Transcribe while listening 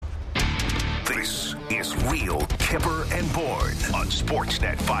This is Real Kipper and Bourne on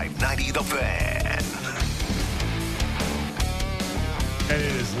Sportsnet 590 The Fan. And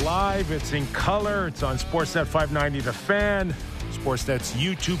it is live. It's in color. It's on Sportsnet 590 The Fan, Sportsnet's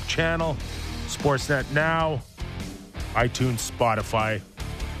YouTube channel, Sportsnet Now, iTunes, Spotify.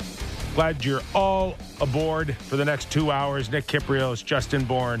 Glad you're all aboard for the next 2 hours. Nick Kypreos, Justin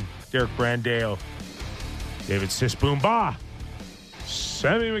Bourne, Derek Brandale, David Sisboomba,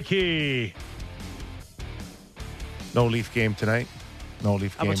 Sammy McKee. No Leaf game tonight. No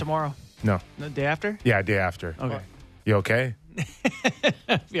Leaf game. How about tomorrow? No. The day after? Yeah, day after. Okay. You okay?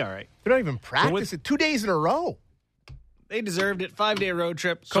 Be all right. We don't even practice it 2 days in a row. They deserved it. 5-day road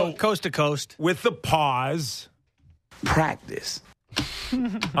trip, So- coast to coast. With the pause, Practice.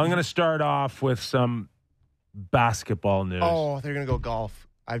 I'm going to start off with some basketball news. Oh, they're going to go golf.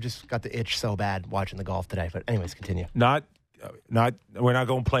 I've just got the itch so bad watching the golf today. But anyways, continue. Not, we're not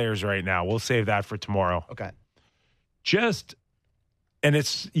going players right now. We'll save that for tomorrow. Okay. And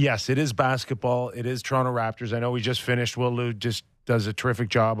it is basketball. It is Toronto Raptors. I know we just finished. Will Lou just does a terrific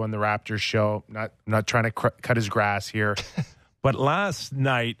job on the Raptors show. Not trying to cut his grass here. But last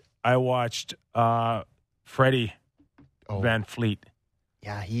night, I watched Freddie Van Fleet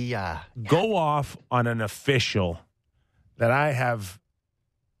Yeah, he go off on an official that I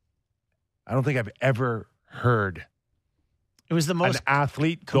don't think I've ever heard It was the an most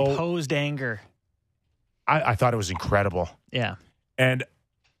athlete go. composed anger. I thought it was incredible. Yeah. And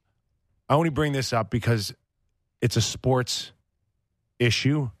I only bring this up because it's a sports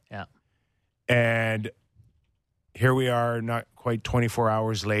issue. Yeah. And here we are, not quite 24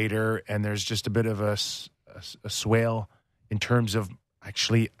 hours later, and there's just a bit of a swale in terms of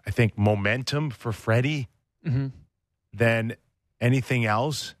actually, I think, momentum for Freddie than anything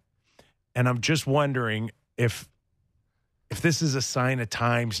else. And I'm just wondering if this is a sign of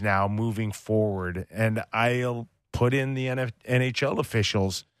times now moving forward, and I'll put in the NHL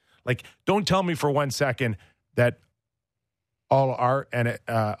officials. Like, don't tell me for 1 second that all our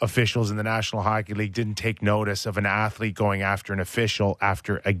officials in the National Hockey League didn't take notice of an athlete going after an official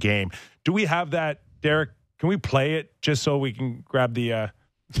after a game. Do we have that, Derek? Can we play it just so we can grab the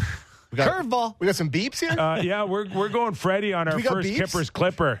Curveball. we got some beeps here. yeah, we're going Freddie on our We got first beeps? Kippers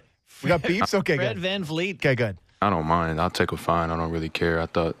Clipper. We got beeps. Okay, Fred good. Van Vliet. Okay, good. I don't mind. I'll take a fine. I don't really care. I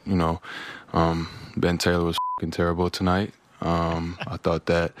thought, Ben Taylor was f***ing terrible tonight. I thought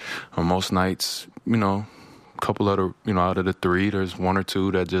that on most nights, a couple of the, out of the three, there's one or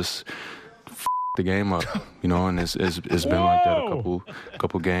two that just f*** the game up, and it's been like that a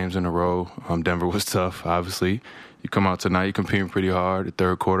couple games in a row. Denver was tough, obviously. You come out tonight, you're competing pretty hard. The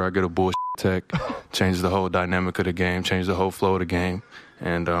third quarter, I get a bullshit tech, changes the whole dynamic of the game, changes the whole flow of the game.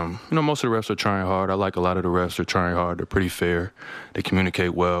 And, most of the refs are trying hard. I like a lot of the refs are trying hard. They're pretty fair. They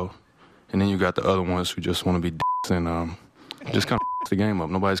communicate well. And then you got the other ones who just want to be dicks and just kind of the game up.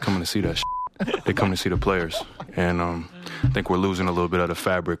 Nobody's coming to see that shit. They come to see the players. And I think we're losing a little bit of the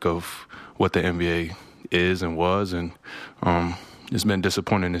fabric of what the NBA is and was. And it's been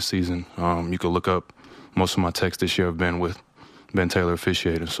disappointing this season. You can look up most of my texts this year have been with Ben Taylor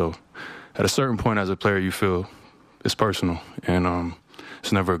officiating. So at a certain point as a player, you feel it's personal. And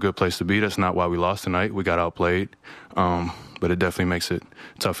it's never a good place to be. That's not why we lost tonight. We got outplayed. But it definitely makes it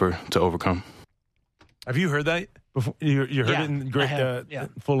tougher to overcome. Have you heard that before? You heard it in great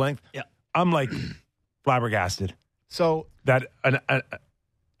full length? Yeah. I'm like flabbergasted So that an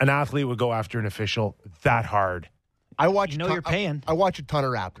athlete would go after an official that hard. I watch. You're paying. I watch a ton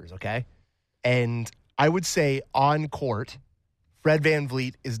of Raptors. Okay, and I would say on court, Fred Van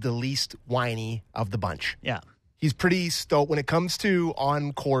Vliet is the least whiny of the bunch. Yeah. He's pretty stoked when it comes to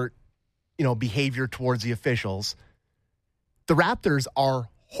on court, behavior towards the officials. The Raptors are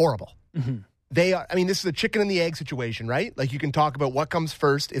horrible. Mm-hmm. They are. I mean, this is a chicken and the egg situation, right? Like you can talk about what comes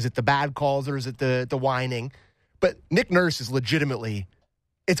first. Is it the bad calls or is it the whining? But Nick Nurse is legitimately,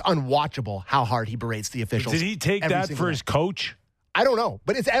 it's unwatchable how hard he berates the officials. Did he take every that single for night. his coach? I don't know,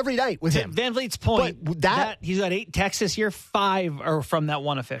 but it's every night with To him. Van Vliet's point, But that- he's got 8 texts this year, 5 are from that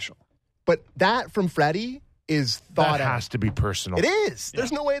one official. But that from Freddie is thought That out. has to be personal. It is.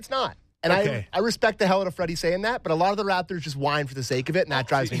 There's no way it's not. And Okay. I respect the hell out of Freddie saying that, but a lot of the Raptors just whine for the sake of it, and that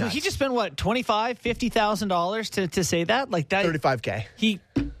drives me nuts. He just spent what, $25,000-$50,000 to say that? Like that. $35K. He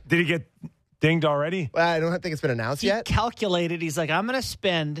Did he get dinged already? Well, I don't think it's been announced yet. calculated. He's like, I'm going to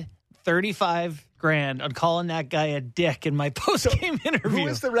spend $35,000 on calling that guy a dick in my post-game interview. Who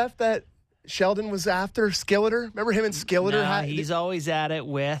was the ref that Sheldon was after? Skilleter? Remember him and Skilleter? Nah, he's always at it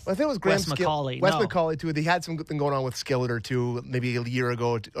with I think it was Graham Wes McCauley. Wes No. McCauley, too. He had something going on with Skilleter, too, maybe a year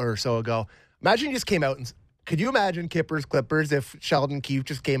ago or so ago. Imagine he just came out and Could you imagine Kipper's Clippers if Sheldon Keefe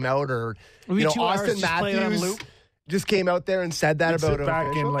just came out, or Maybe 2 hours Austin just playing on Matthews loop? just came out there and said that about sit back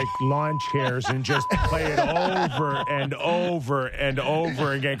official? in like lawn chairs and just play it over and over and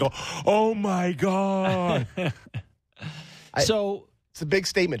over again. Go, oh my God. So It's a big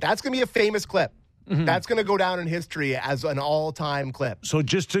statement. That's going to be a famous clip. That's going to go down in history as an all-time clip. So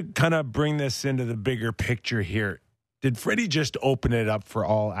just to kind of bring this into the bigger picture here, did Freddie just open it up for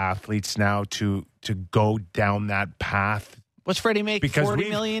all athletes now to go down that path? what's Freddie make? Because $40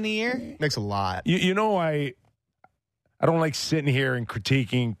 million a year? Makes a lot. You know, I don't like sitting here and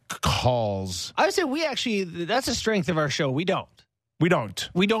critiquing calls. I would say we actually, that's a strength of our show. We don't. We don't.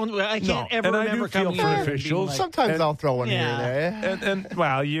 I can't ever And I do remember feel coming for here and being officials. like, Sometimes and- I'll throw one Yeah. here and there. And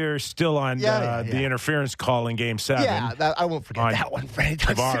well, you're still on Yeah. the interference call in Game 7. Yeah, I won't forget on that one, Freddie.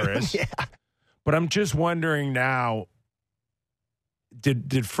 Tavares. Yeah. But I'm just wondering now,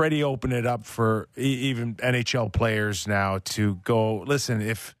 did Freddie open it up for even NHL players now to go, listen,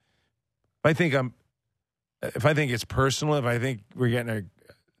 if I think it's personal, if I think we're getting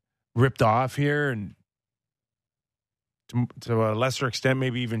ripped off here, and to a lesser extent,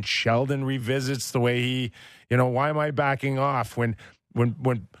 maybe even Sheldon revisits the way he, why am I backing off when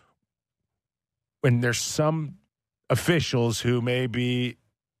there's some officials who may be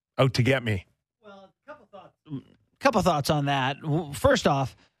out to get me? Well, couple thoughts on that. First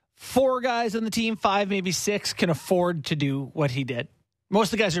off, 4 guys on the team, 5, maybe 6, can afford to do what he did. Most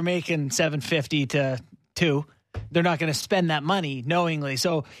of the guys are making $750 to $2. They're not going to spend that money knowingly.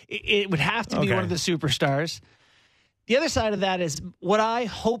 So it would have to be Okay. one of the superstars. The other side of that is what I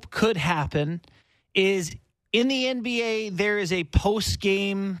hope could happen is in the NBA, there is a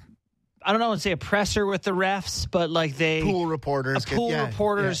post-game, I don't know, say a presser with the refs, but like Pool reporters.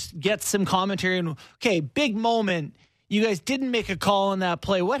 get some commentary and, okay, big moment. You guys didn't make a call on that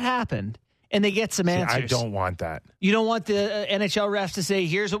play. What happened? And they get some answers. I don't want that. You don't want the NHL refs to say,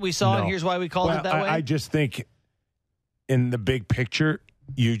 here's what we saw and No. here's why we called it that way? I just think in the big picture,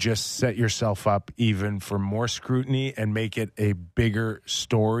 you just set yourself up even for more scrutiny and make it a bigger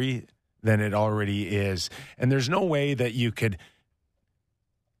story than it already is. And there's no way that you could.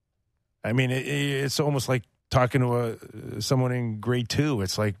 I mean, it's almost like talking to someone in grade 2.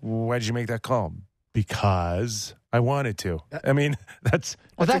 It's like, why did you make that call? Because I wanted to. I mean, that's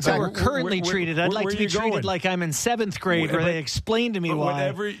that's how exactly- we're currently where- treated. I'd where- like where to be you treated going? like I'm in 7th grade where But- they explain to me But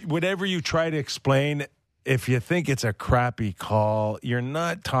why. whatever you try to explain, if you think it's a crappy call, you're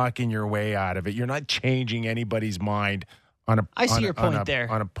not talking your way out of it. You're not changing anybody's mind on a. I see on your a- point on a, there.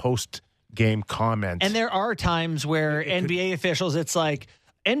 on a post-game comment. And there are times where NBA officials, it's like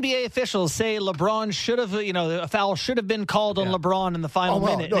NBA officials say LeBron should have, a foul should have been called on LeBron in the final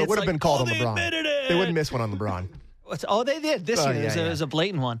minute. No, And it it's would have like, been called on they LeBron. admitted it. They wouldn't miss one on LeBron. They did this year. yeah, It was a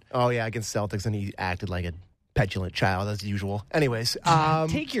blatant one. Oh, yeah, against Celtics, and he acted like a petulant child as usual. Anyways,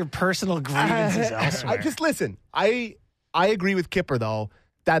 Take your personal grievances elsewhere. listen. I agree with Kipper though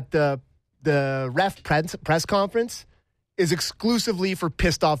that the ref press conference is exclusively for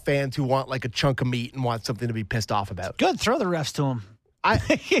pissed off fans who want like a chunk of meat and want something to be pissed off about. Good, throw the refs to them.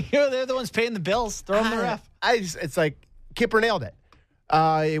 They're the ones paying the bills. Throw them the ref. It's like Kipper nailed it.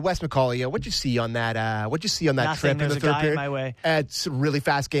 Wes McCauley, what'd you see on that? What'd you see on that Nothing. trip in There's the a third guy period? in my way. It's a really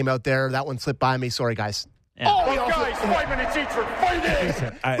fast game out there. That one slipped by me. Sorry, guys. Yeah. Oh, Guys, 5 minutes each for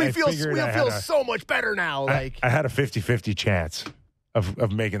fighting. we feel figured so much better now. I had a 50-50 chance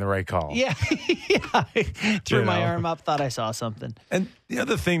of making the right call. Yeah. Threw You my know. arm up, thought I saw something. And the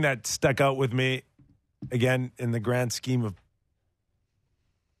other thing that stuck out with me, again, in the grand scheme of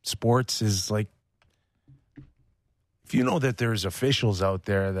sports, is like, if you know that there's officials out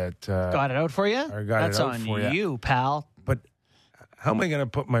there that Got it out for you? Or got That's it out on for ya. you, pal. but how am I going to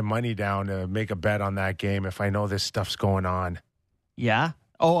put my money down to make a bet on that game if I know this stuff's going on? Yeah.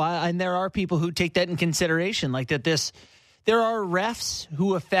 Oh, and there are people who take that in consideration, like that. There are refs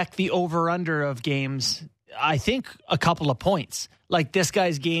who affect the over/under of games. I think a couple of points. Like this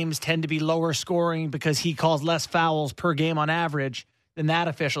guy's games tend to be lower scoring because he calls less fouls per game on average than that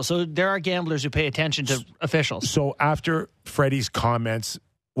official. So there are gamblers who pay attention to officials. So after Freddie's comments,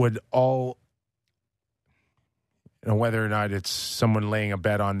 would all, whether or not it's someone laying a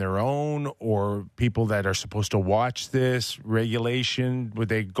bet on their own or people that are supposed to watch this regulation, would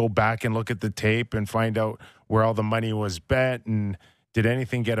they go back and look at the tape and find out where all the money was bet, and did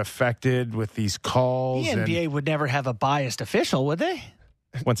anything get affected with these calls? The NBA would never have a biased official, would they?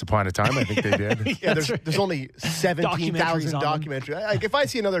 And once upon a time, I think they did. Yeah, there's only 17,000 Documentaries on them. documentaries. Like if I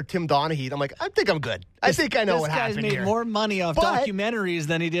see another Tim Donaghy, I'm like, I think I'm good. I think I know this what guy's happened made here. more money off But documentaries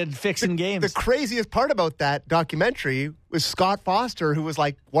than he did fixing games. The craziest part about that documentary was Scott Foster, who was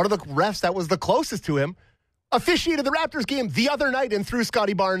like one of the refs that was the closest to him, officiated the Raptors game the other night and threw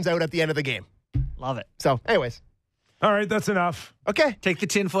Scotty Barnes out at the end of the game. Love it. So, anyways. All right, that's enough. Okay. Take the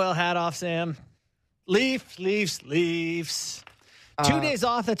tinfoil hat off, Sam. Leafs. 2 days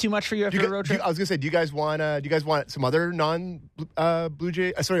off. That's too much for you after a road trip. I was gonna say, do you guys want some other non-Leafs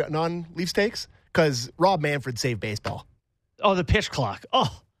takes? Because Rob Manfred saved baseball. Oh, the pitch clock.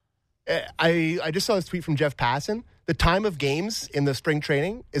 Oh, I just saw this tweet from Jeff Passan. The time of games in the spring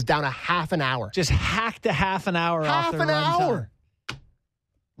training is down a half an hour. just hacked a half an hour off Half the an run hour.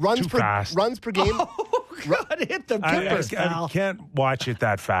 Runs Too fast. per game. Oh, God, hit the Clippers, I pal. can't watch it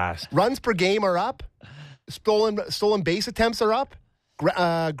that fast. Runs per game are up. Stolen base attempts are up.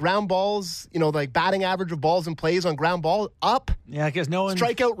 Ground balls, like batting average of balls and plays on ground ball up. Yeah, because no one...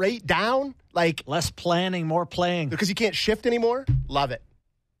 Strikeout rate down. Like, Less planning, more playing. because you can't shift anymore. Love it.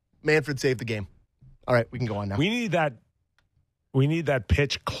 Manfred saved the game. All right, we can go on now. We need that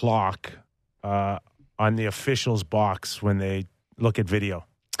pitch clock on the officials' box when they look at video.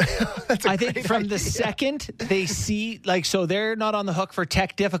 I think from the second they see, so they're not on the hook for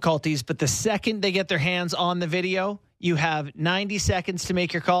tech difficulties, but the second they get their hands on the video, you have 90 seconds to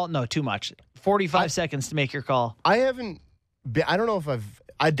make your call. No, too much. 45 seconds to make your call. I haven't been, I don't know if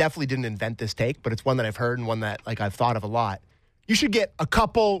I definitely didn't invent this take, but it's one that I've heard and one that I've thought of a lot. You should get a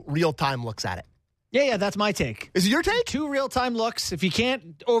couple real-time looks at it. Yeah, that's my take. Is it your take? 2 real-time looks. If you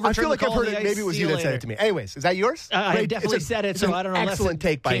can't overturn I feel like the I've call heard on the it. ice, Maybe it was see you that said later. it to me. Anyways, is that yours? I Great. definitely It's said it, it's so an I don't know. unless excellent it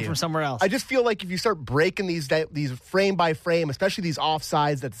take by came you. from somewhere else. I just feel like if you start breaking these frame by frame, especially these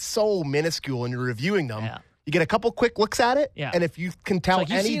offsides that's so minuscule, and you're reviewing them, you get a couple quick looks at it, and if you can tell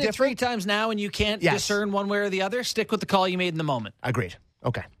You've any seen it 3 different, times now, and you can't Yes. discern one way or the other. Stick with the call you made in the moment. agreed.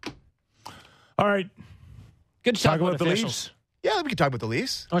 Okay. All right, Good to talk about the officials. Leafs. Yeah, we can talk about the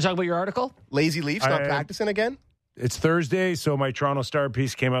Leafs. Want to talk about your article? Lazy Leafs not practicing again. It's Thursday, so my Toronto Star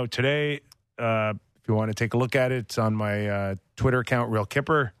piece came out today. If you want to take a look at it, it's on my Twitter account, Real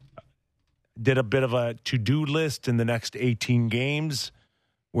Kipper. Did a bit of a to-do list in the next 18 games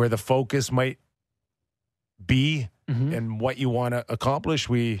where the focus might be and what you want to accomplish.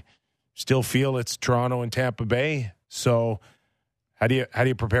 We still feel it's Toronto and Tampa Bay. So how do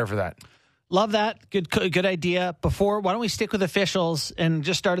you prepare for that? Love that. Good idea. Why don't we stick with officials and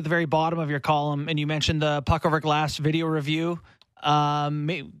just start at the very bottom of your column? And you mentioned the Puck Over Glass video review.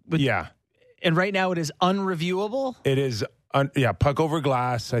 Yeah. And right now it is unreviewable. It is, Puck Over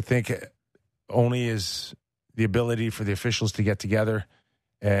Glass, I think, only is the ability for the officials to get together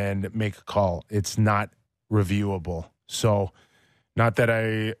and make a call. It's not reviewable. So, not that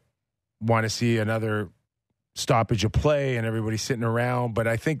I want to see another stoppage of play and everybody sitting around, but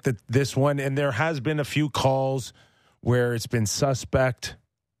I think that this one, and there has been a few calls where it's been suspect.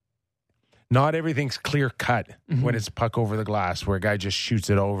 Not everything's clear cut when it's puck over the glass, where a guy just shoots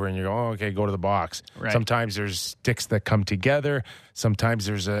it over and you go, oh, okay, go to the box. Right. Sometimes there's sticks that come together. Sometimes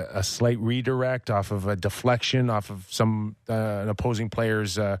there's a slight redirect off of a deflection, off of some an opposing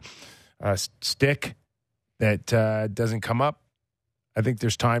player's stick that doesn't come up. I think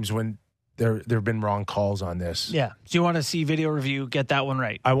there's times when there have been wrong calls on this. Yeah. So you want to see video review, get that one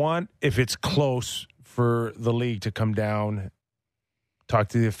right. I want, if it's close, for the league to come down, talk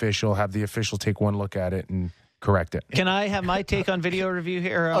to the official, have the official take one look at it and correct it. Can I have my take on video review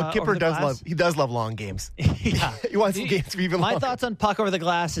here? Kipper does love long games. Yeah. He wants some games to be even My longer. thoughts on puck over the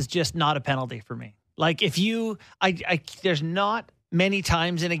glass is just not a penalty for me. Like if there's not many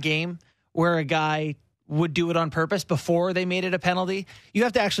times in a game where a guy would do it on purpose before they made it a penalty. You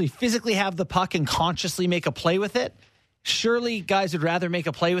have to actually physically have the puck and consciously make a play with it. Surely guys would rather make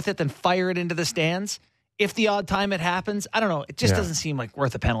a play with it than fire it into the stands. If the odd time it happens, I don't know. It just doesn't seem like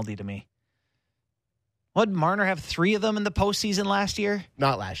worth a penalty to me. What, did Marner have 3 of them in the postseason last year?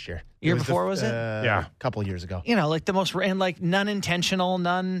 Not last year. Year before, was it? Yeah. A couple of years ago. You know, like the most, and like none intentional,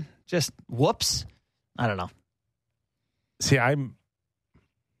 none just whoops. I don't know. See, I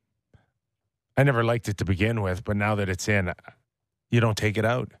never liked it to begin with, but now that it's in, you don't take it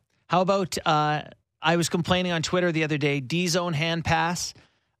out. How about, I was complaining on Twitter the other day, D-zone hand pass.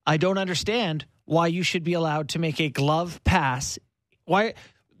 I don't understand why you should be allowed to make a glove pass. Why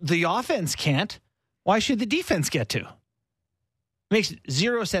the offense can't? Why should the defense get to? Makes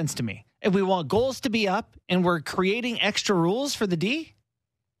 0 sense to me. If we want goals to be up and we're creating extra rules for the D?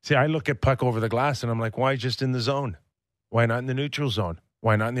 See, I look at puck over the glass and I'm like, why just in the zone? Why not in the neutral zone?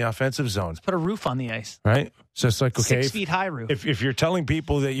 Why not in the offensive zone? Put a roof on the ice. Right? So it's like, okay. 6 feet high roof. If you're telling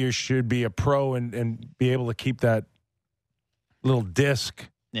people that you should be a pro and be able to keep that little disc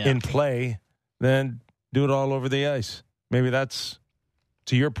in play, then do it all over the ice. Maybe that's,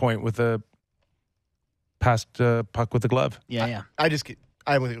 to your point, with a past puck with the glove. Yeah. I'm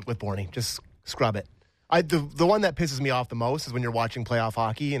with Borny. Just scrub it. The one that pisses me off the most is when you're watching playoff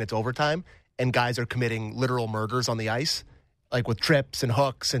hockey and it's overtime and guys are committing literal murders on the ice, like with trips and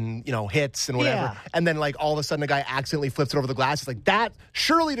hooks and, hits and whatever. Yeah. And then, like, all of a sudden a guy accidentally flips it over the glass. It's like, that,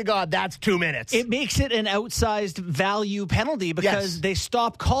 surely to God, that's 2 minutes. It makes it an outsized value penalty because they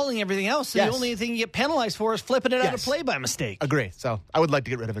stop calling everything else. So the only thing you get penalized for is flipping it out of play by mistake. Agree. So I would like to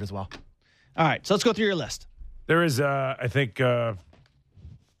get rid of it as well. All right, so let's go through your list. There is, I think,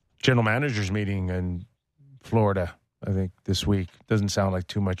 general managers meeting in Florida, I think, this week. Doesn't sound like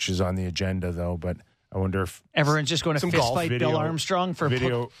too much is on the agenda, though, but I wonder if everyone's just going to fist fight video, Bill Armstrong for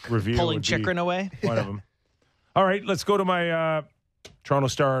review pulling Chychrun away. One of them. All right, let's go to my Toronto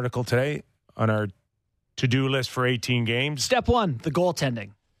Star article today on our to-do list for 18 games. Step 1, the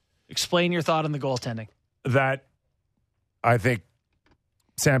goaltending. Explain your thought on the goaltending. That I think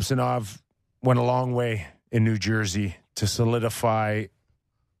Samsonov went a long way in New Jersey to solidify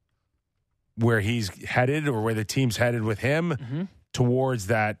where he's headed or where the team's headed with him towards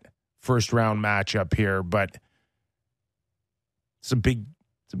that first round matchup here. But it's a big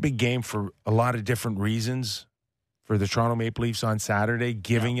game for a lot of different reasons for the Toronto Maple Leafs on Saturday.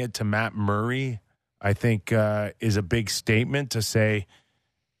 Giving it to Matt Murray, I think, is a big statement to say,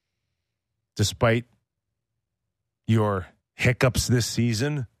 despite your hiccups this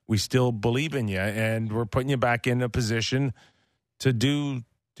season, we still believe in you and we're putting you back in a position to do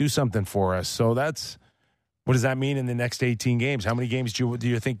something for us. So what does that mean in the next 18 games? How many games do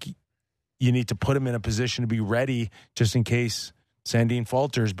you think you need to put him in a position to be ready just in case Sandin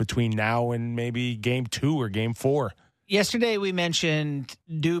falters between now and maybe game 2 or game 4? Yesterday we mentioned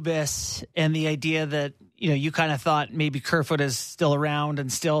Dubas and the idea that, you kind of thought maybe Kerfoot is still around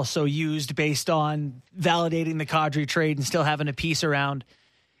and still so used based on validating the Kadri trade and still having a piece around.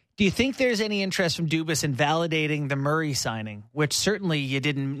 Do you think there's any interest from Dubas in validating the Murray signing, which certainly you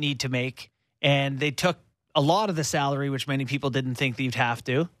didn't need to make, and they took a lot of the salary, which many people didn't think that you'd have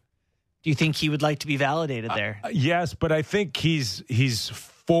to? Do you think he would like to be validated there? Yes, but I think he's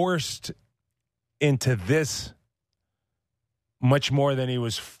forced into this much more than he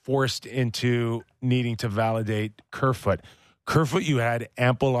was forced into needing to validate Kerfoot. Kerfoot, you had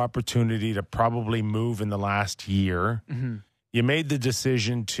ample opportunity to probably move in the last year. Mm-hmm. You made the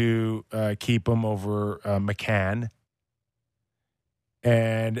decision to keep him over McCann.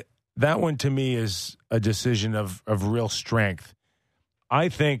 And that one to me is a decision of real strength. I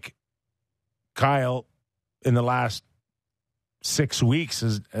think Kyle, in the last 6 weeks,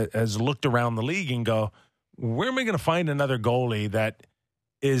 has looked around the league and go, where am I going to find another goalie that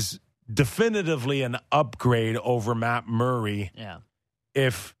is definitively an upgrade over Matt Murray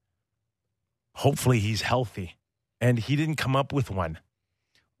if hopefully he's healthy? And he didn't come up with one.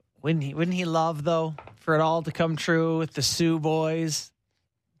 Wouldn't he love, though, for it all to come true with the Sioux boys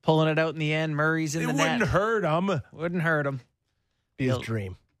pulling it out in the end? Murray's in the net. It wouldn't hurt him. Wouldn't hurt him. Be his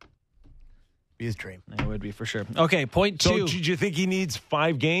dream. It would be for sure. Okay, point 2. So do you think he needs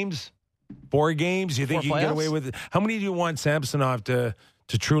 5 games? 4 games? You think he can get away with it? How many do you want Samsonov to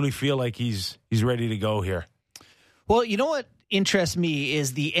truly feel like he's ready to go here? Well, you know what interests me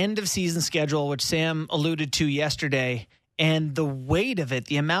is the end of season schedule, which Sam alluded to yesterday, and the weight of it,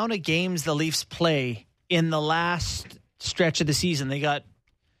 the amount of games the Leafs play in the last stretch of the season. They got,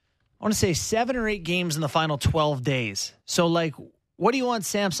 I want to say, 7 or 8 games in the final 12 days. So, what do you want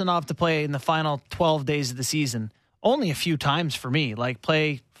Samsonov to play in the final 12 days of the season? Only a few times for me.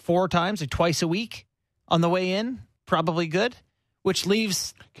 Play 4 times or twice a week on the way in, probably good, which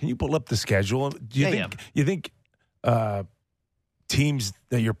leaves... Can you pull up the schedule? Do you think teams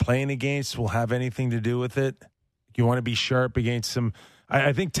that you're playing against will have anything to do with it? You want to be sharp against some...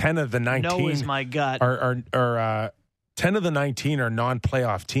 I think 10 of the 19... No is my gut. Are 10 of the 19 are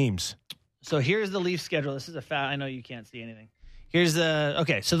non-playoff teams. So here's the Leafs schedule. This is a fact. I know you can't see anything. Here's the...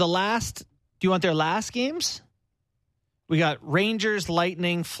 Okay, so the last... Do you want their last games? We got Rangers,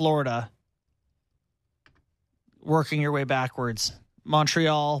 Lightning, Florida. Working your way backwards.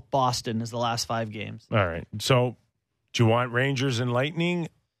 Montreal, Boston is the last 5 games. All right. So do you want Rangers and Lightning?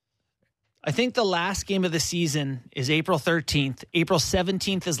 I think the last game of the season is April 13th. April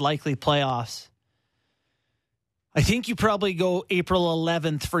 17th is likely playoffs. I think you probably go April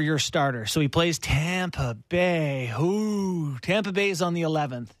 11th for your starter. So he plays Tampa Bay. Ooh, Tampa Bay is on the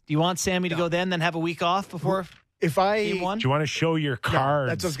 11th. Do you want Sammy to go then have a week off before game 1? Do you want to show your cards?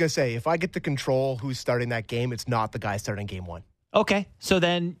 That's what I was going to say. If I get to control who's starting that game, it's not the guy starting game 1. Okay. So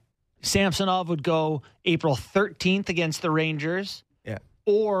then Samsonov would go April 13th against the Rangers. Yeah.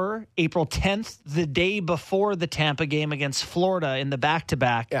 Or April 10th, the day before the Tampa game against Florida in the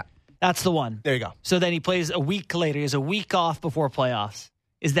back-to-back. Yeah. That's the one. There you go. So then he plays a week later. He has a week off before playoffs.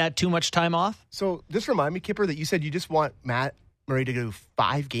 Is that too much time off? So just remind me, Kipper, that you said you just want Matt Murray to do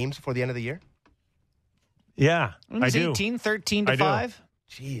 5 games before the end of the year? Yeah, I do. 18, 13 to 5?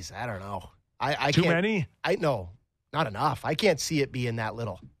 Jeez, I don't know. I Too can't, many? No, not enough. I can't see it being that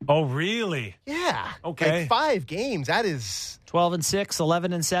little. Oh, really? Yeah. Okay. Like 5 games, that is... 12-6,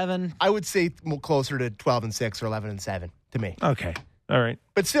 11-7. I would say closer to 12-6 or 11-7 to me. Okay. All right.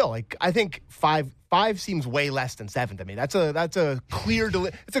 But still, like I think 5 seems way less than 7 to me. That's a clear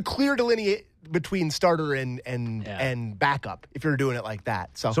delineate between starter and backup if you're doing it like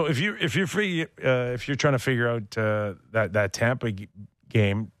that. So if you're trying to figure out that Tampa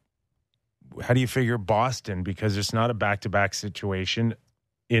game, how do you figure Boston? Because it's not a back-to-back situation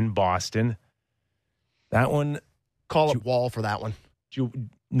in Boston. That one, call up Wall for that one.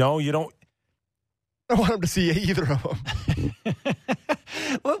 No, you don't. I don't want him to see either of them.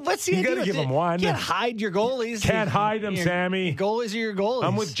 What's the You idea? got to give them one. You can't hide your goalies. Can't hide them, Sammy. Goalies are your goalies.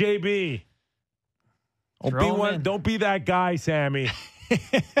 I'm with JB. Don't be that guy, Sammy.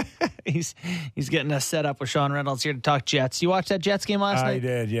 He's getting us set up with Sean Reynolds here to talk Jets. You watched that Jets game last night? I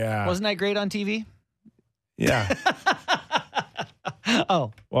did, yeah. Wasn't that great on TV? Yeah.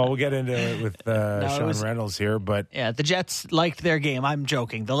 Oh. Well, we'll get into it with Sean Reynolds here, but yeah, the Jets liked their game. I'm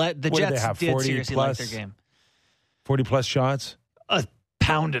joking. The Jets did seriously like their game. 40-plus shots?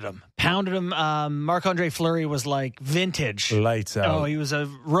 Pounded him. Marc-Andre Fleury was like vintage. Lights out. Oh, he was a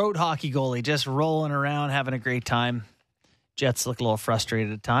road hockey goalie, just rolling around, having a great time. Jets look a little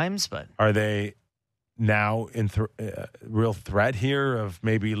frustrated at times, but... Are they now in real threat here of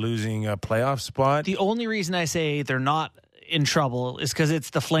maybe losing a playoff spot? The only reason I say they're not in trouble is because it's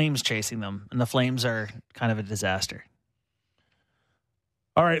the Flames chasing them, and the Flames are kind of a disaster.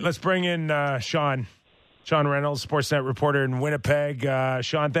 All right, let's bring in Sean Reynolds, Sportsnet reporter in Winnipeg.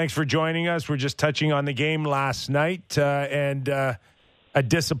 Sean, thanks for joining us. We're just touching on the game last night, and a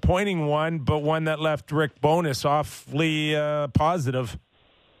disappointing one, but one that left Rick Bowness awfully positive.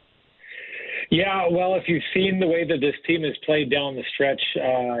 Yeah, well, if you've seen the way that this team has played down the stretch,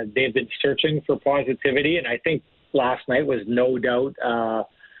 they've been searching for positivity, and I think last night was no doubt,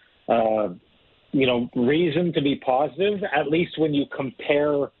 reason to be positive, at least when you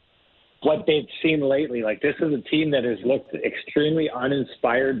compare what they've seen lately. Like, this is a team that has looked extremely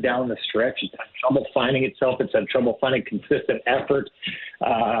uninspired down the stretch. It's had trouble finding itself. It's had trouble finding consistent effort.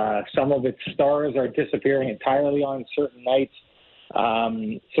 Some of its stars are disappearing entirely on certain nights.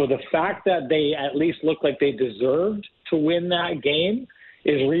 So the fact that they at least look like they deserved to win that game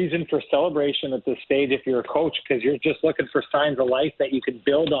is reason for celebration at this stage if you're a coach, because you're just looking for signs of life that you can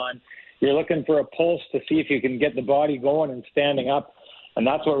build on. You're looking for a pulse to see if you can get the body going and standing up. And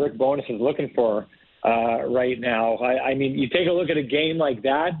that's what Rick Bowness is looking for right now. I mean, you take a look at a game like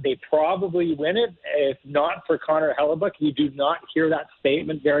that, they probably win it. If not for Connor Hellebuyck, you do not hear that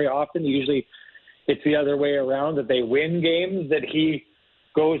statement very often. Usually it's the other way around, that they win games, that he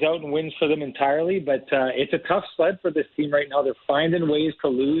goes out and wins for them entirely. But it's a tough sled for this team right now. They're finding ways to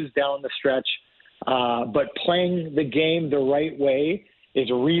lose down the stretch. But playing the game the right way is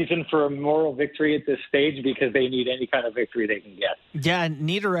a reason for a moral victory at this stage, because they need any kind of victory they can get. Yeah,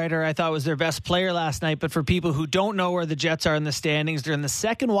 Niederreiter, I thought, was their best player last night. But for people who don't know where the Jets are in the standings, they're in the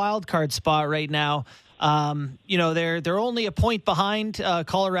second wild card spot right now. They're only a point behind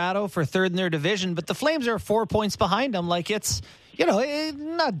Colorado for third in their division, but the Flames are 4 points behind them. Like, it's,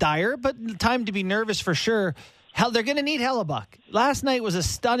 not dire, but time to be nervous for sure. They're going to need Hellebuyck. Last night was a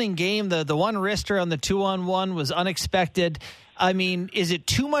stunning game. The one wrister on the 2-on-1 was unexpected. I mean, is it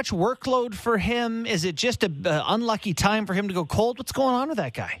too much workload for him? Is it just an unlucky time for him to go cold? What's going on with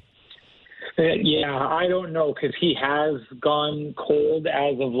that guy? Yeah, I don't know, because he has gone cold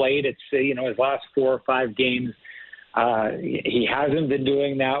as of late. It's, his last 4 or 5 games, he hasn't been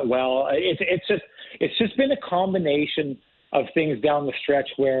doing that well. It's just been a combination of things down the stretch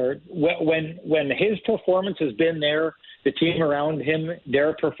where when his performance has been there, the team around him,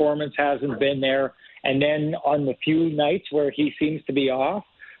 their performance hasn't been there. And then on the few nights where he seems to be off,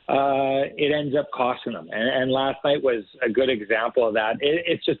 it ends up costing them. And last night was a good example of that.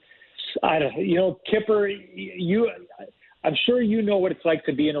 It's just, Kipper, I'm sure you know what it's like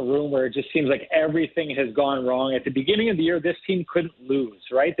to be in a room where it just seems like everything has gone wrong. At the beginning of the year, this team couldn't lose,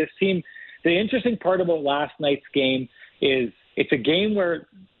 right? This team, the interesting part about last night's game is it's a game where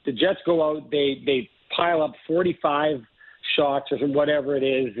the Jets go out, they pile up 45 shots or whatever it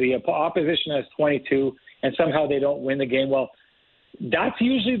is. The opposition has 22, and somehow they don't win the game. Well, that's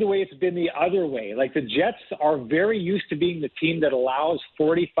usually the way it's been the other way. Like, the Jets are very used to being the team that allows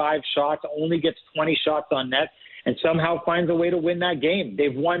 45 shots, only gets 20 shots on net, and somehow finds a way to win that game.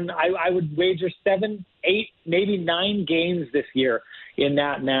 They've won, I would wager 7, 8, maybe 9 games this year in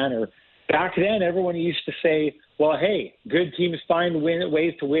that manner. Back then, everyone used to say, well, hey, good teams find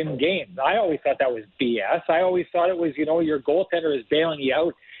ways to win games. I always thought that was BS. I always thought it was, your goaltender is bailing you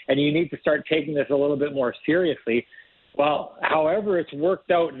out and you need to start taking this a little bit more seriously. Well, however it's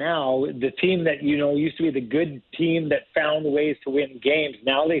worked out now, the team that, used to be the good team that found ways to win games,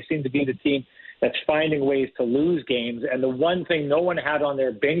 now they seem to be the team that's finding ways to lose games. And the one thing no one had on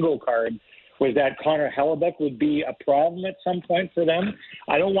their bingo card was that Connor Hellebuyck would be a problem at some point for them.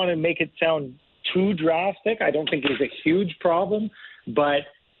 I don't want to make it sound too drastic. I don't think he's a huge problem, but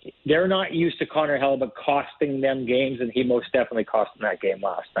they're not used to Connor Hellebuyck costing them games, and he most definitely cost them that game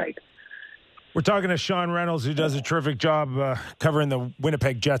last night. We're talking to Sean Reynolds, who does a terrific job covering the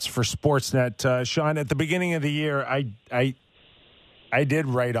Winnipeg Jets for Sportsnet. Sean, at the beginning of the year, I did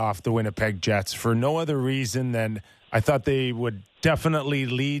write off the Winnipeg Jets for no other reason than I thought they would definitely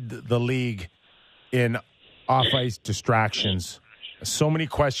lead the league in off-ice distractions. So many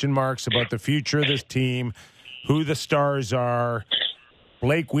question marks about the future of this team, who the stars are.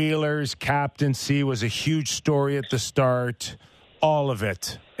 Blake Wheeler's captaincy was a huge story at the start, all of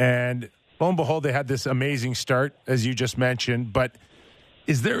it. And lo and behold, they had this amazing start, as you just mentioned. But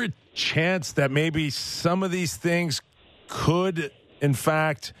is there a chance that maybe some of these things could, in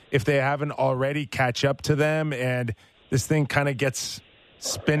fact, if they haven't already, catch up to them and this thing kind of gets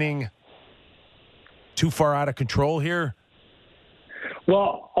spinning too far out of control here?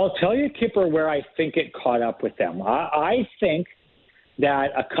 Well, I'll tell you, Kipper, where I think it caught up with them. I think that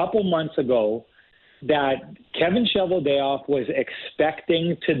a couple months ago that Kevin Cheveldayoff was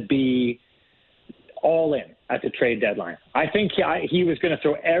expecting to be all in at the trade deadline. I think he was going to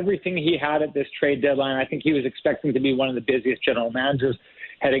throw everything he had at this trade deadline. I think he was expecting to be one of the busiest general managers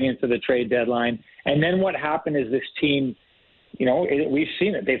heading into the trade deadline. And then what happened is this team, we've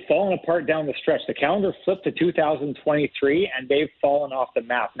seen it. They've fallen apart down the stretch. The calendar flipped to 2023, and they've fallen off the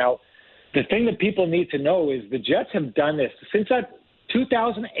map. Now, the thing that people need to know is the Jets have done this since that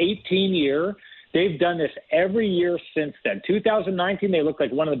 2018 year. They've done this every year since then. 2019, they looked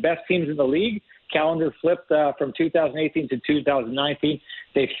like one of the best teams in the league. Calendar flipped from 2018 to 2019.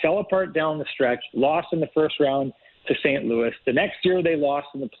 They fell apart down the stretch, lost in the first round to St. Louis. The next year they lost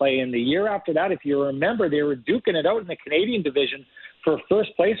in the play-in. The year after that, if you remember, they were duking it out in the Canadian division for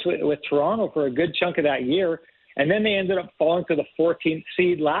first place with Toronto for a good chunk of that year. And then they ended up falling to the 14th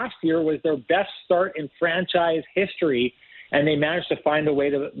seed. Last year was their best start in franchise history, and they managed to find a way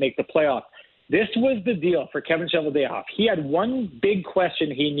to make the playoff. This was the deal for Kevin Cheveldayoff. He had one big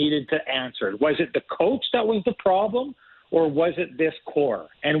question he needed to answer. Was it the coach that was the problem, or was it this core?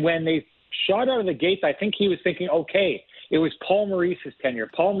 And when they shot out of the gates, I think he was thinking, okay, it was Paul Maurice's tenure.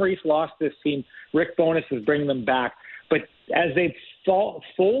 Paul Maurice lost this team. Rick Bowness is bringing them back. But as they've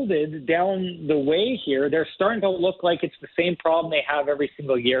folded down the way here, they're starting to look like it's the same problem they have every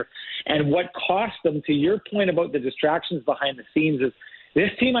single year. And what cost them, to your point about the distractions behind the scenes, is this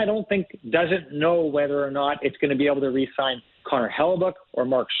team, I don't think, doesn't know whether or not it's going to be able to re-sign Connor Hellebuyck or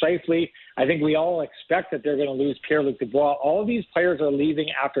Mark Scheifele. I think we all expect that they're going to lose Pierre-Luc Dubois. All of these players are leaving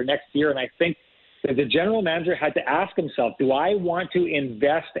after next year, and I think that the general manager had to ask himself, do I want to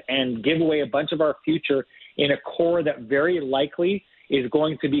invest and give away a bunch of our future in a core that very likely is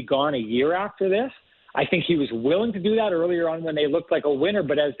going to be gone a year after this? I think he was willing to do that earlier on when they looked like a winner,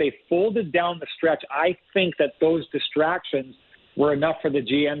 but as they folded down the stretch, I think that those distractions were enough for the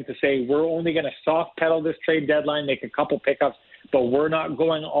GM to say, we're only going to soft pedal this trade deadline, make a couple pickups, but we're not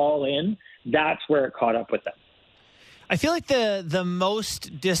going all in. That's where it caught up with them. I feel like the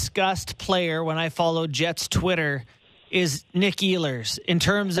most discussed player when I follow Jets Twitter is Nick Ehlers, in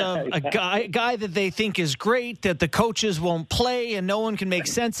terms of a guy that they think is great, that the coaches won't play and no one can make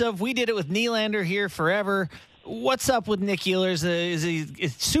sense of. We did it with Nylander here forever. What's up with Nick Ehlers? Is he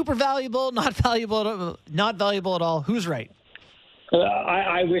super valuable, not valuable at all? Who's right?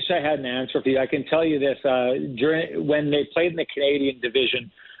 I wish I had an answer for you. I can tell you this. When they played in the Canadian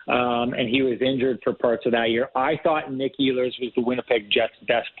division and he was injured for parts of that year, I thought Nick Ehlers was the Winnipeg Jets'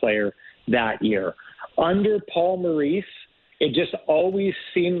 best player that year. Under Paul Maurice, it just always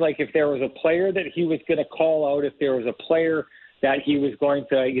seemed like if there was a player that he was going to call out, if there was a player that he was going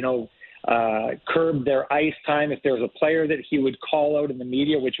to, curb their ice time, if there was a player that he would call out in the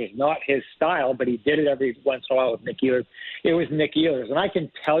media, which was not his style, but he did it every once in a while with Nick Ehlers, it was Nick Ehlers. And I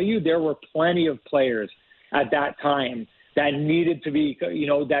can tell you there were plenty of players at that time that needed to be,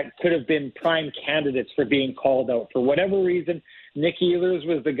 that could have been prime candidates for being called out. For whatever reason, Nick Ehlers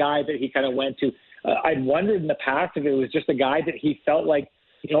was the guy that he kind of went to. I'd wondered in the past if it was just a guy that he felt like,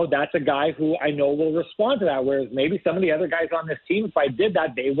 that's a guy who I know will respond to that, whereas maybe some of the other guys on this team, if I did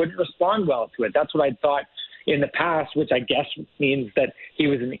that, they wouldn't respond well to it. That's what I thought in the past, which I guess means that he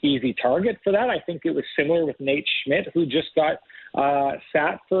was an easy target for that. I think it was similar with Nate Schmidt, who just got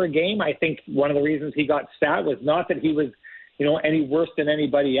sat for a game. I think one of the reasons he got sat was not that he was, any worse than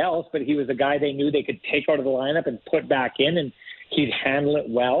anybody else, but he was a guy they knew they could take out of the lineup and put back in, and he'd handle it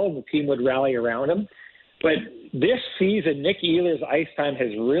well. The team would rally around him. But this season, Nick Ehlers' ice time has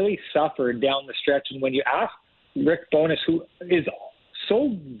really suffered down the stretch. And when you ask Rick Bowness, who is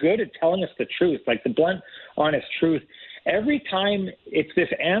so good at telling us the truth, like the blunt, honest truth, every time it's this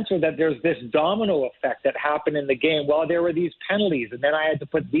answer that there's this domino effect that happened in the game. Well, there were these penalties, and then I had to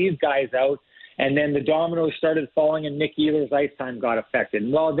put these guys out, and then the dominoes started falling, and Nick Ehlers' ice time got affected.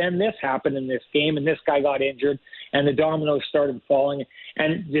 Well, then this happened in this game, and this guy got injured, and the dominoes started falling.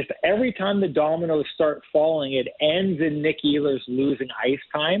 And just every time the dominoes start falling, it ends in Nick Ehlers losing ice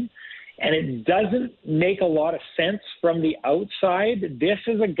time. And it doesn't make a lot of sense from the outside. This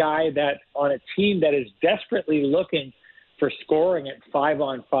is a guy that on a team that is desperately looking for scoring at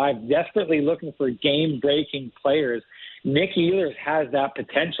 5-on-5, desperately looking for game-breaking players. Nick Ehlers has that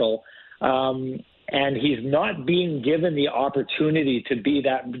potential, and he's not being given the opportunity to be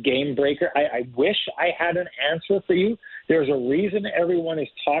that game breaker. I wish I had an answer for you. There's a reason everyone is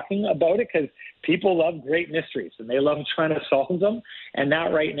talking about it, because people love great mysteries, and they love trying to solve them. And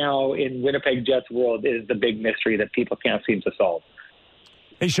that right now in Winnipeg Jets world is the big mystery that people can't seem to solve.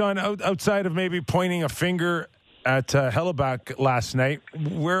 Hey, Sean, outside of maybe pointing a finger at Hellebuck last night,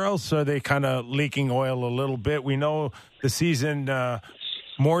 where else are they kind of leaking oil a little bit? We know the season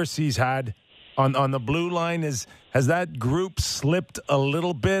Morrissey's had on the blue line. Has that group slipped a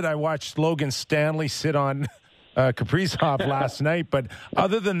little bit? I watched Logan Stanley sit on Kaprizov last night, but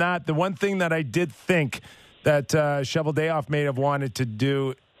other than that, the one thing that I did think that Cheveldayoff may have wanted to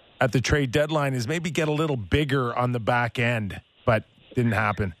do at the trade deadline is maybe get a little bigger on the back end, but didn't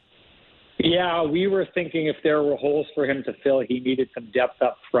happen. Yeah, we were thinking if there were holes for him to fill, he needed some depth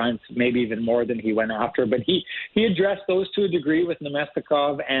up front, maybe even more than he went after. But he addressed those to a degree with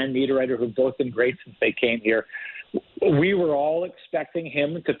Nemestikov and Niederreiter, who've both been great since they came here. We were all expecting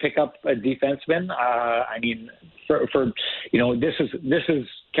him to pick up a defenseman. This is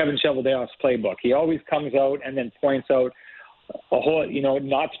Kevin Cheveldayoff's playbook. He always comes out and then points out a whole,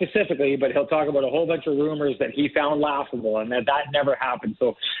 not specifically, but he'll talk about a whole bunch of rumors that he found laughable and that never happened.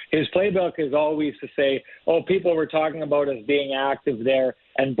 So his playbook is always to say, people were talking about us being active there,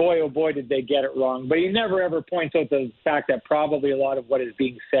 and boy, oh boy, did they get it wrong. But he never ever points out the fact that probably a lot of what is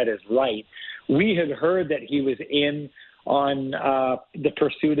being said is right. We had heard that he was in on the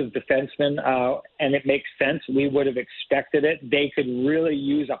pursuit of defensemen, and it makes sense. We would have expected it. They could really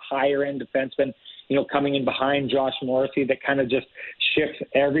use a higher-end defenseman, coming in behind Josh Morrissey that kind of just shifts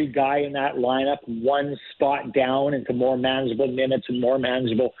every guy in that lineup one spot down into more manageable minutes and more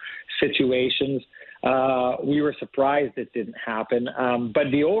manageable situations. We were surprised it didn't happen.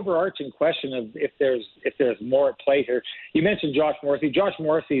 But the overarching question of if there's more at play here, you mentioned Josh Morrissey. Josh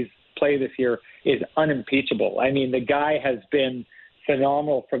Morrissey's play this year is unimpeachable. I mean, the guy has been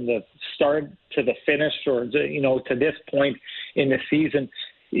phenomenal from the start to the finish, or to this point in the season.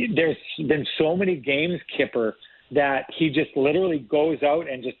 There's been so many games, Kipper, that he just literally goes out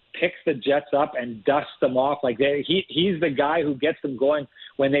and just picks the Jets up and dusts them off. Like he's the guy who gets them going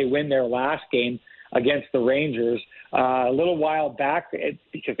when they win their last game against the Rangers. A little while back,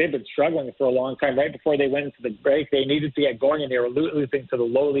 because they've been struggling for a long time, right before they went into the break, they needed to get going, and they were losing to the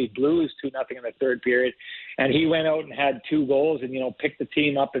lowly Blues 2-0 in the third period. And he went out and had 2 goals and, picked the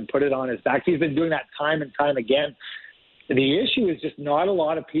team up and put it on his back. He's been doing that time and time again. The issue is just not a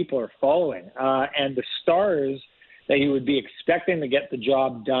lot of people are following. And the stars that you would be expecting to get the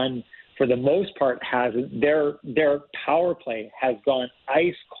job done, for the most part, hasn't. Their power play has gone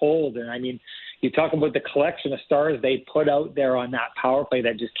ice cold. And, I mean, you talk about the collection of stars they put out there on that power play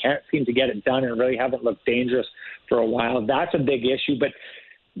that just can't seem to get it done and really haven't looked dangerous for a while. That's a big issue. But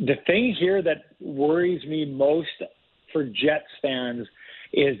the thing here that worries me most for Jets fans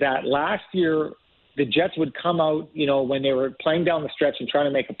is that last year the Jets would come out, when they were playing down the stretch and trying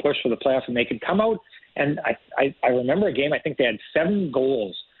to make a push for the playoffs, and they could come out, and I remember a game, I think they had 7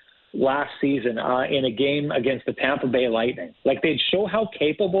 goals last season in a game against the Tampa Bay Lightning. Like, they'd show how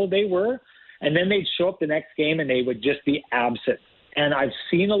capable they were, and then they'd show up the next game and they would just be absent. And I've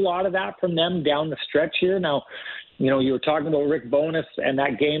seen a lot of that from them down the stretch here. Now, you were talking about Rick Bowness and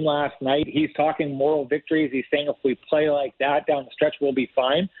that game last night. He's talking moral victories. He's saying if we play like that down the stretch, we'll be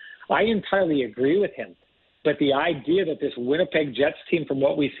fine. I entirely agree with him. But the idea that this Winnipeg Jets team, from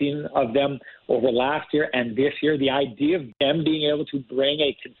what we've seen of them over last year and this year, the idea of them being able to bring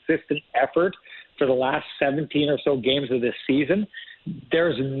a consistent effort for the last 17 or so games of this season,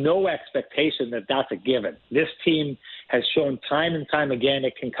 there's no expectation that that's a given. This team has shown time and time again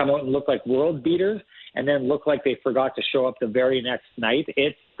it can come out and look like world beaters and then look like they forgot to show up the very next night.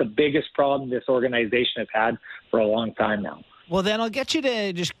 It's the biggest problem this organization has had for a long time now. Well, then I'll get you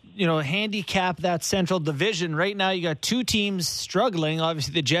to just, handicap that Central Division. Right now you got two teams struggling.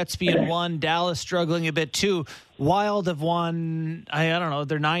 Obviously the Jets being one, Dallas struggling a bit too. Wild have won, I don't know,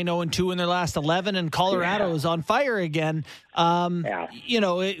 they're 9-0-2 in their last 11, and Colorado is on fire again. What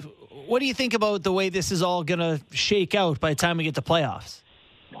do you think about the way this is all going to shake out by the time we get to playoffs?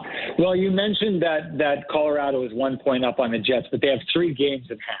 Well, you mentioned that Colorado is 1 point up on the Jets, but they have 3 games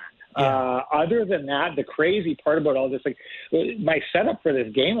in hand. Yeah. Other than that, the crazy part about all this, my setup for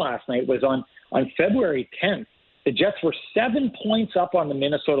this game last night was on February 10th. The Jets were 7 points up on the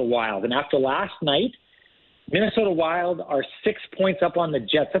Minnesota Wild. And after last night, Minnesota Wild are 6 points up on the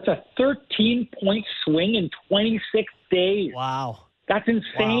Jets. That's a 13-point swing in 26 days. Wow. That's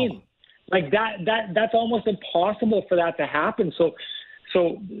insane. Wow. That's almost impossible for that to happen. So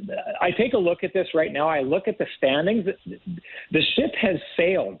I take a look at this right now. I look at the standings. The ship has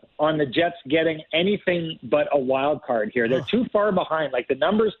sailed on the Jets getting anything but a wild card here. They're too far behind. The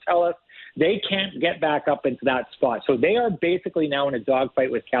numbers tell us they can't get back up into that spot. So they are basically now in a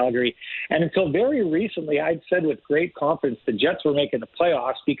dogfight with Calgary. And until very recently, I'd said with great confidence the Jets were making the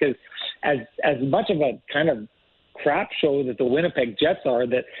playoffs because as much of a kind of crap show that the Winnipeg Jets are,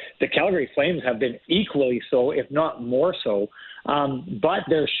 that the Calgary Flames have been equally so, if not more so. But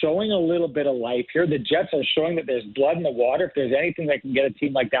they're showing a little bit of life here. The Jets are showing that there's blood in the water. If there's anything that can get a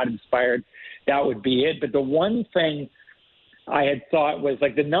team like that inspired, that would be it. But the one thing I had thought was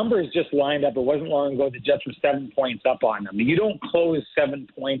the numbers just lined up. It wasn't long ago the Jets were 7 points up on them. You don't close 7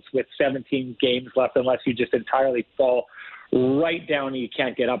 points with 17 games left unless you just entirely fall right down and you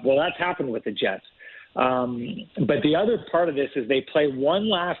can't get up. Well, that's happened with the Jets. But the other part of this is they play one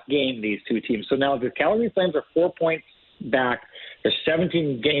last game, these two teams. So now the Calgary Flames are 4 points back. There's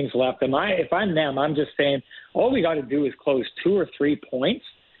 17 games left. If I'm them, I'm just saying all we got to do is close 2 or 3 points,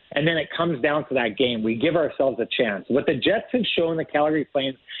 and then it comes down to that game. We give ourselves a chance. What the Jets have shown the Calgary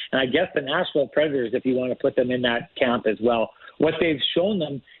Flames, and I guess the Nashville Predators, if you want to put them in that camp as well, what they've shown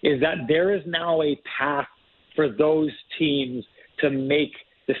them is that there is now a path for those teams to make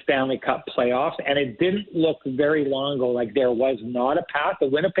the Stanley Cup playoffs, and it didn't look very long ago like there was not a path. The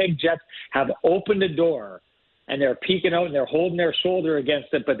Winnipeg Jets have opened a door, and they're peeking out and they're holding their shoulder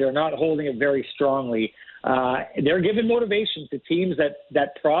against it, but they're not holding it very strongly. They're giving motivation to teams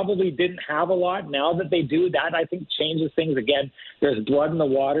that probably didn't have a lot. Now that they do, that I think changes things again. There's blood in the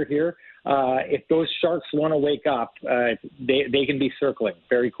water here. If those Sharks want to wake up, they can be circling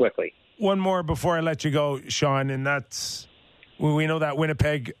very quickly. One more before I let you go, Sean, and that's we know that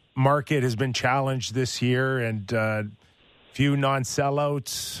Winnipeg market has been challenged this year and few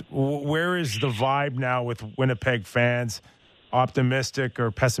non-sellouts. Where is the vibe now with Winnipeg fans? Optimistic or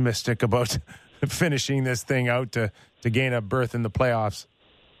pessimistic about finishing this thing out to gain a berth in the playoffs?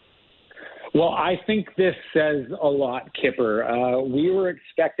 Well, I think this says a lot, Kipper. We were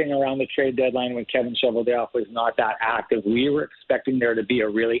expecting around the trade deadline when Kevin Cheveldayoff was not that active, we were expecting there to be a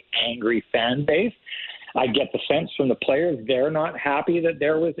really angry fan base. I get the sense from the players they're not happy that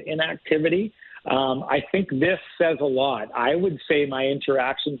there was inactivity. I think this says a lot. I would say my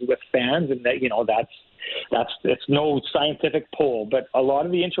interactions with fans, and that it's no scientific poll, but a lot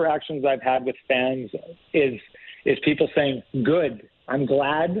of the interactions I've had with fans is people saying, "Good, I'm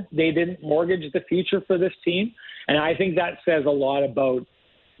glad they didn't mortgage the future for this team," and I think that says a lot about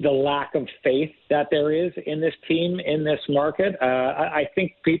the lack of faith that there is in this team, in this market. I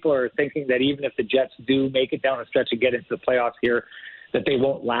think people are thinking that even if the Jets do make it down the stretch and get into the playoffs here, that they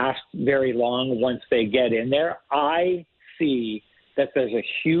won't last very long once they get in there. I see that there's a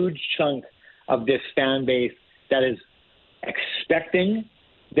huge chunk of this fan base that is expecting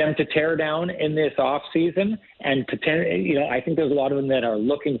them to tear down in this offseason, and I think there's a lot of them that are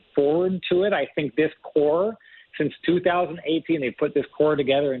looking forward to it. I think this core, since 2018, they put this core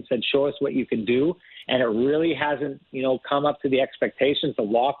together and said, show us what you can do. And it really hasn't, come up to the expectations, the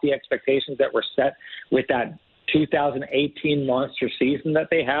lofty expectations that were set with that 2018 monster season that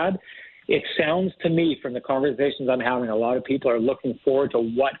they had. It sounds to me from the conversations I'm having, a lot of people are looking forward to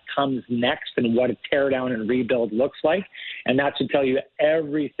what comes next and what a teardown and rebuild looks like. And that should tell you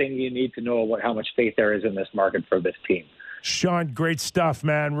everything you need to know about how much faith there is in this market for this team. Sean, great stuff,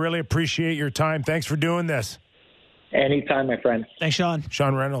 man. Really appreciate your time. Thanks for doing this. Anytime, my friend. Thanks, Sean.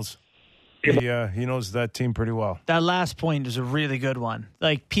 Sean Reynolds. He knows that team pretty well. That last point is a really good one.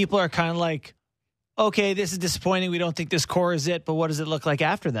 People are kind of like, okay, this is disappointing. We don't think this core is it, but what does it look like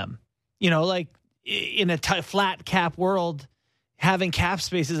after them? in a flat cap world, having cap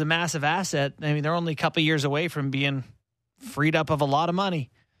space is a massive asset. I mean, they're only a couple years away from being freed up of a lot of money.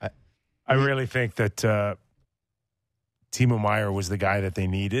 I really think that Timo Meier was the guy that they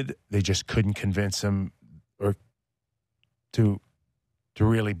needed. They just couldn't convince him or to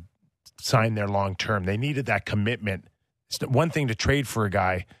really sign there long term. They needed that commitment. It's one thing to trade for a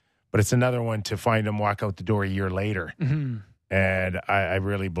guy, but it's another one to find him walk out the door a year later. Mm-hmm. And I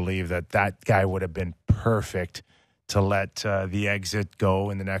really believe that guy would have been perfect to let the exit go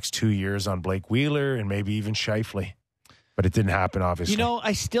in the next 2 years on Blake Wheeler and maybe even Scheifele. But it didn't happen, obviously. You know,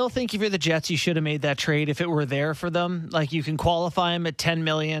 I still think if you're the Jets, you should have made that trade if it were there for them. Like, you can qualify him at $10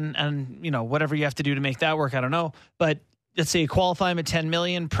 million and, you know, whatever you have to do to make that work, I don't know. But let's say you qualify him at $10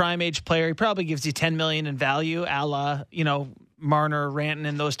 million, prime age player, he probably gives you $10 million in value, a la, you know, Marner,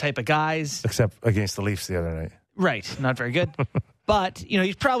 Rantanen, those type of guys. Except against the Leafs the other night. Right. Not very good. But, you know,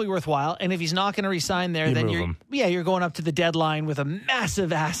 he's probably worthwhile. And if he's not going to resign there, then you're going up to the deadline with a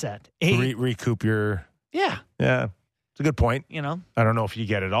massive asset. Recoup your... Yeah. Yeah. It's a good point. You know? I don't know if you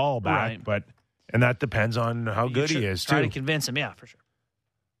get it all back, Right. but... And that depends on how good he is, too. Try to convince him, yeah, for sure.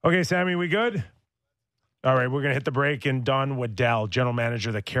 Okay, Sammy, we good? All right, we're going to hit the break, and Don Waddell, general manager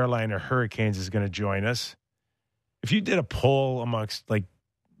of the Carolina Hurricanes, is going to join us. If you did a poll amongst, like,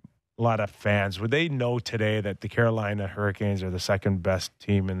 a lot of fans, would they know today that the Carolina Hurricanes are the second best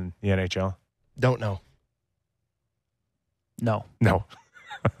team in the NHL? Don't know. No.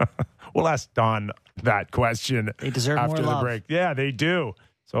 We'll ask Don that question. They deserve after more the love. break. Yeah, they do.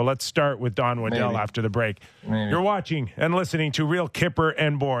 So let's start with Don Waddell after the break. Maybe. You're watching and listening to Real Kipper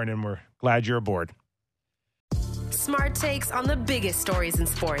and Bourne, and we're glad you're aboard. Smart takes on the biggest stories in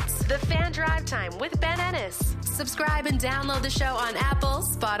sports. The Fan Drive Time with Ben Ennis. Subscribe and download the show on Apple,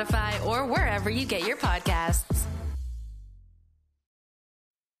 Spotify, or wherever you get your podcasts.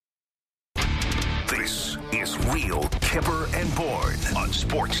 This is Real Kipper and Bourne on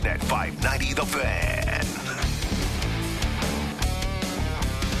Sportsnet 590 The Fan.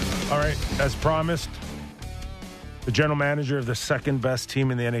 All right, as promised, the general manager of the second best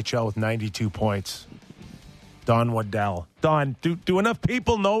team in the NHL with 92 points, Don Waddell. Don, do enough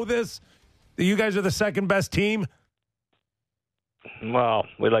people know this? That you guys are the second best team? Well,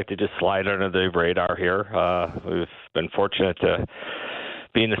 we like to just slide under the radar here. We've been fortunate to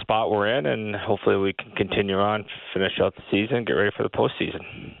be in the spot we're in, and hopefully we can continue on, finish out the season, get ready for the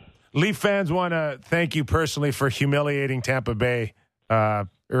postseason. Leaf fans want to thank you personally for humiliating Tampa Bay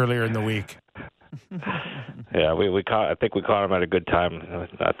earlier in the week. Yeah, I think we caught them at a good time.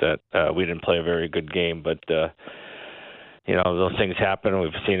 Not that we didn't play a very good game, but you know, those things happen.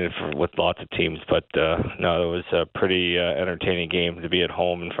 We've seen it with lots of teams, but no, it was a pretty entertaining game to be at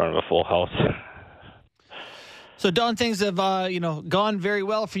home in front of a full house. So, Don, things have gone very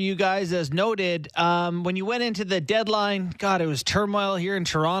well for you guys, as noted. When you went into the deadline, God, it was turmoil here in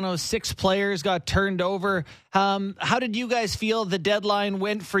Toronto. 6 players got turned over. How did you guys feel the deadline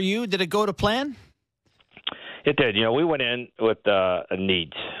went for you? Did it go to plan? It did. You know, we went in with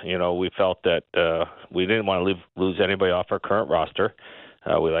needs. You know, we felt that we didn't want to lose anybody off our current roster.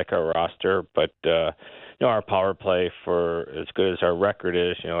 We like our roster, but you know, our power play, for as good as our record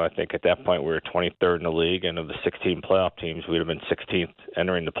is, you know, I think at that point we were 23rd in the league, and of the 16 playoff teams, we'd have been 16th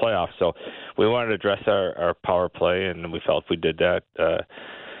entering the playoffs. So we wanted to address our power play, and we felt if we did that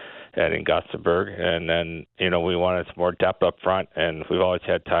in Gothenburg. And then, you know, we wanted some more depth up front, and we've always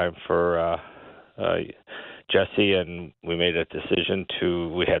had time for Jesse, and we made a decision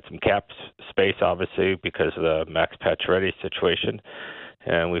we had some cap space, obviously, because of the Max Pacioretty situation.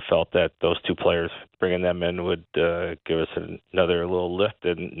 And we felt that those 2 players, bringing them in, would give us another little lift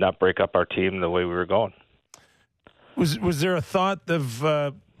and not break up our team the way we were going. Was there a thought of,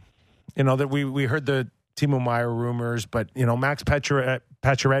 that we heard the Timo Meier rumors, but, you know, Max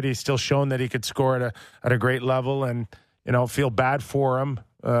Pacioretty has still shown that he could score at a great level, and, you know, feel bad for him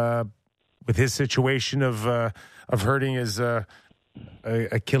with his situation of hurting his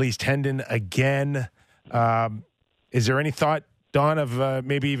Achilles tendon again. Is there any thought, Don, of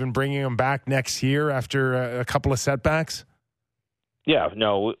maybe even bringing him back next year after a couple of setbacks? Yeah,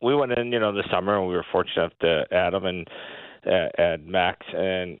 no, we went in, you know, this summer, and we were fortunate to add him and add Max.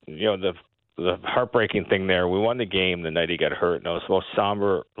 And, you know, the heartbreaking thing there, we won the game the night he got hurt, and it was the most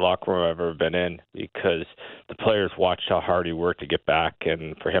somber locker room I've ever been in, because the players watched how hard he worked to get back,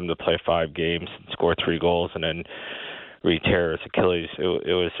 and for him to play 5 games and score 3 goals and then re-tear his Achilles,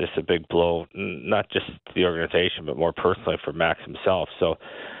 it was just a big blow, not just to the organization, but more personally for Max himself. So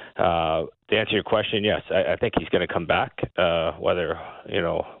to answer your question, yes, I think he's going to come back. Whether, you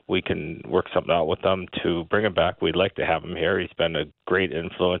know, we can work something out with them to bring him back, we'd like to have him here. He's been a great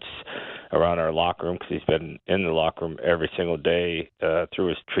influence around our locker room because he's been in the locker room every single day through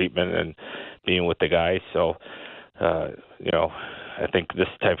his treatment and being with the guys. So, I think this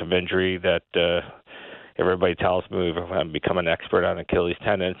type of injury that everybody tells me I'm become an expert on Achilles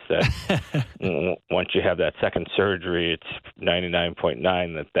tendons, that once you have that second surgery, it's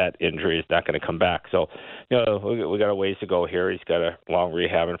 99.9 that injury is not going to come back. So, we got a ways to go here. He's got a long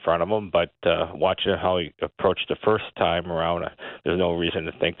rehab in front of him, but watching how he approached the first time around, there's no reason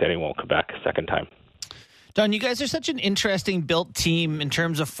to think that he won't come back a second time. Don, you guys are such an interesting built team in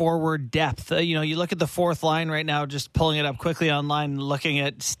terms of forward depth. You look at the fourth line right now, just pulling it up quickly online, looking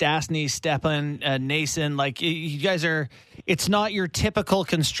at Stastny, Stepan, Nason. Like, you guys are, it's not your typical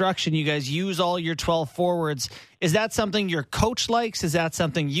construction. You guys use all your 12 forwards. Is that something your coach likes? Is that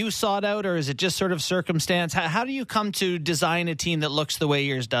something you sought out, or is it just sort of circumstance? How do you come to design a team that looks the way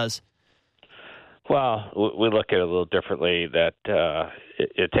yours does? Well, we look at it a little differently, that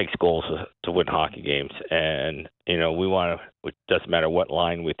it takes goals to win hockey games. And, it doesn't matter what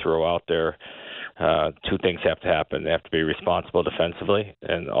line we throw out there, two things have to happen. They have to be responsible defensively,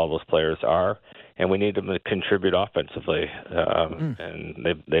 and all those players are. And we need them to contribute offensively. And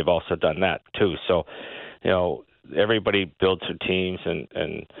they've also done that, too. So, everybody builds their teams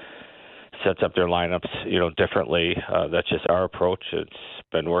and sets up their lineups, differently. That's just our approach. It's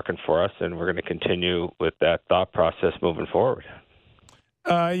been working for us, and we're going to continue with that thought process moving forward.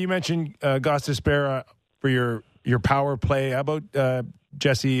 You mentioned Gostisbehere for your power play. How about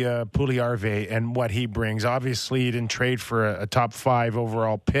Jesse Puljujarvi and what he brings? Obviously, you didn't trade for a top 5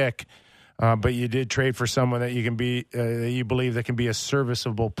 overall pick, but you did trade for someone that you can be, that you believe that can be a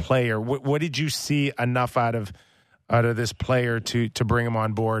serviceable player. What did you see enough out of this player to bring him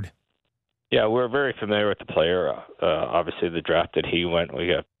on board? Yeah, we're very familiar with the player. Obviously, the draft that he went, we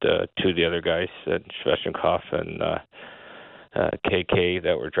got 2 of the other guys, Svechnikov and KK,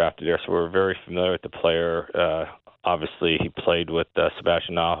 that were drafted there. So we're very familiar with the player. Obviously, he played with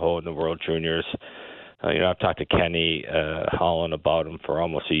Sebastian Aho in the World Juniors. I've talked to Kenny Holland about him for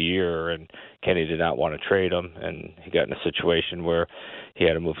almost a year, and Kenny did not want to trade him, and he got in a situation where he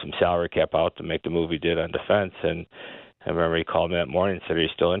had to move some salary cap out to make the move he did on defense. And I remember he called me that morning and said, "Are you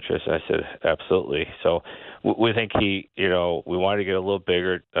still interested?" I said, "Absolutely." So we think we wanted to get a little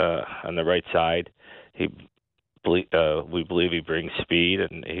bigger on the right side. We believe he brings speed,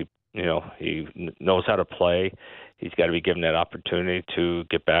 and he knows how to play. He's got to be given that opportunity to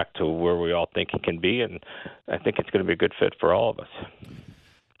get back to where we all think he can be, and I think it's going to be a good fit for all of us.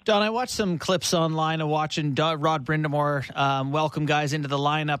 Don, I watched some clips online of watching Rod Brind'Amour welcome guys into the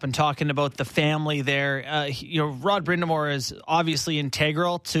lineup and talking about the family there. Rod Brind'Amour is obviously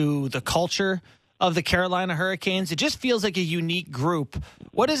integral to the culture of the Carolina Hurricanes. It just feels like a unique group.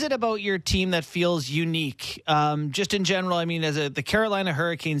 What is it about your team that feels unique? Just in general, the Carolina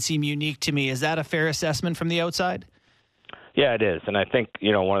Hurricanes seem unique to me. Is that a fair assessment from the outside? Yeah, it is. And I think,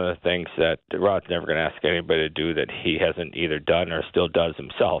 one of the things that Rod's never going to ask anybody to do that he hasn't either done or still does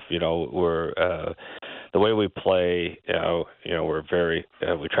himself. We're the way we play, we're very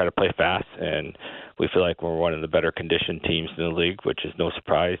we try to play fast, and we feel like we're one of the better conditioned teams in the league, which is no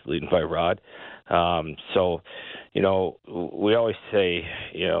surprise, leading by Rod. So, we always say,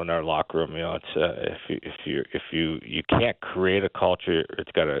 in our locker room, it's if you can't create a culture,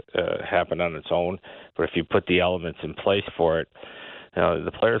 it's got to happen on its own. But if you put the elements in place for it,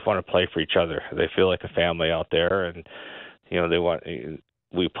 the players want to play for each other. They feel like a family out there, and they want.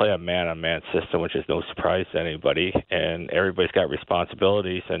 We play a man-on-man system, which is no surprise to anybody, and everybody's got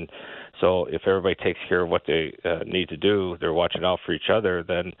responsibilities. And so if everybody takes care of what they need to do, they're watching out for each other,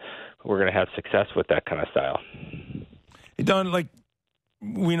 then we're going to have success with that kind of style. Hey, Don,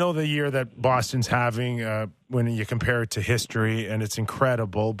 we know the year that Boston's having when you compare it to history, and it's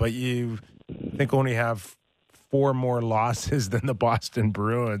incredible, but you think only have 4 more losses than the Boston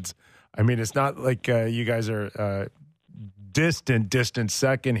Bruins. It's not like you guys are distant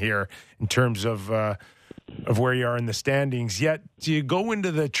second here in terms of where you are in the standings. Yet, do you go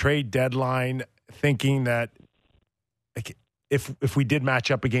into the trade deadline thinking that if we did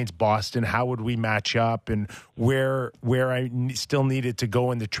match up against Boston, how would we match up, and where I still needed to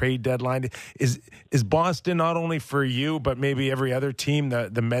go in the trade deadline? Is Boston not only for you, but maybe every other team,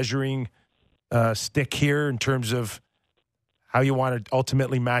 the measuring stick here in terms of how you want to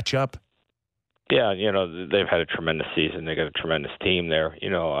ultimately match up? Yeah, they've had a tremendous season. They got a tremendous team there.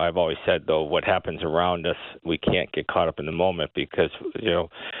 I've always said, though, what happens around us, we can't get caught up in the moment because,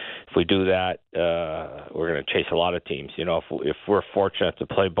 if we do that, we're going to chase a lot of teams. If we're fortunate to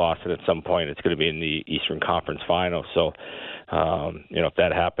play Boston at some point, it's going to be in the Eastern Conference Final. So, if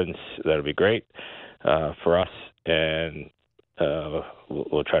that happens, that'll be great for us. And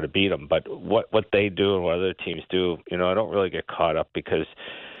we'll try to beat them. But what they do and what other teams do, I don't really get caught up because,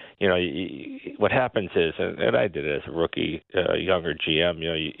 what happens is, and I did it as a rookie, younger GM,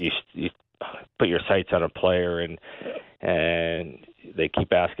 you put your sights on a player and they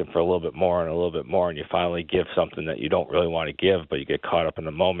keep asking for a little bit more and a little bit more, and you finally give something that you don't really want to give, but you get caught up in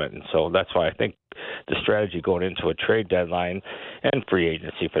the moment. And so that's why I think the strategy going into a trade deadline and free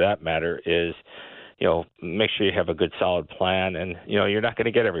agency for that matter is, make sure you have a good solid plan, and, you're not going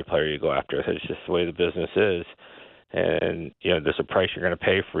to get every player you go after. It's just the way the business is. And, there's a price you're going to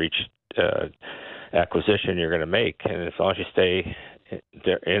pay for each acquisition you're going to make. And as long as you stay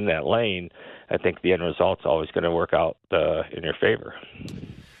in that lane, I think the end result's always going to work out in your favor.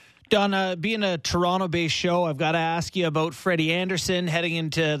 Don, being a Toronto-based show, I've got to ask you about Freddie Anderson heading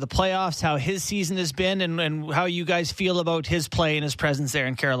into the playoffs, how his season has been, and how you guys feel about his play and his presence there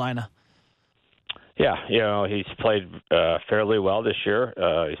in Carolina. Yeah, he's played fairly well this year.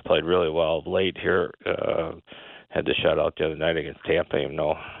 He's played really well late here. Had the shutout the other night against Tampa, even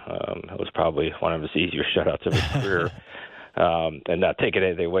though it was probably one of his easier shutouts of his career. And not taking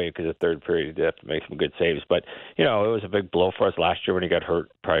anything away because the third period he did have to make some good saves. But, it was a big blow for us last year when he got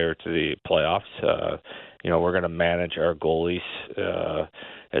hurt prior to the playoffs. We're going to manage our goalies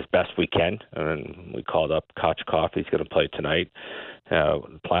as best we can. And we called up Kochkov. He's going to play tonight.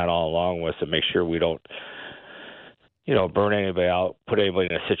 The plan all along was to make sure we don't, burn anybody out, put anybody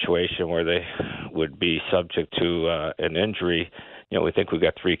in a situation where they would be subject to an injury. We think we've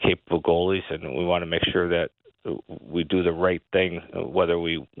got 3 capable goalies, and we want to make sure that we do the right thing. Whether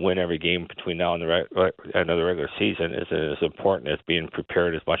we win every game between now and the end of the regular season is as important as being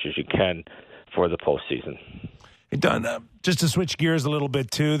prepared as much as you can for the postseason. Hey, Don, just to switch gears a little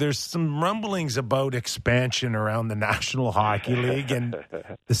bit, too, there's some rumblings about expansion around the National Hockey League, and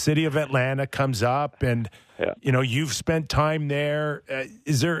the city of Atlanta comes up, and, you've spent time there.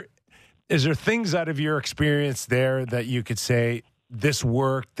 Is there things out of your experience there that you could say, this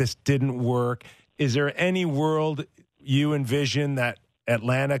worked, this didn't work? Is there any world you envision that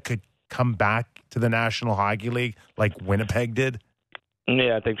Atlanta could come back to the National Hockey League like Winnipeg did?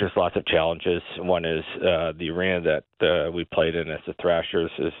 Yeah, I think there's lots of challenges. One is the arena that we played in as the Thrashers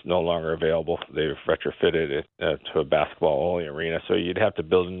is no longer available. They've retrofitted it to a basketball-only arena, so you'd have to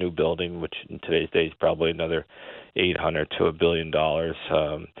build a new building, which in today's day is probably another $800 to $1 billion.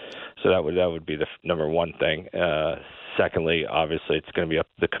 So that would be the number one thing. Secondly, obviously, it's going to be up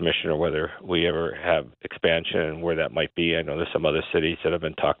to the commissioner whether we ever have expansion and where that might be. I know there's some other cities that have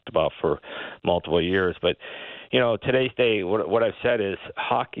been talked about for multiple years, but today's day, what I've said is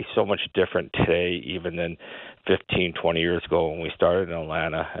hockey's so much different today even than 15, 20 years ago when we started in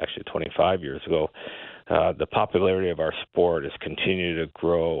Atlanta, actually 25 years ago. The popularity of our sport has continued to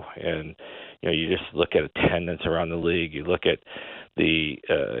grow, and you just look at attendance around the league. You look at the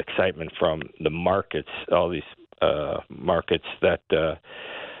excitement from the markets, all these markets that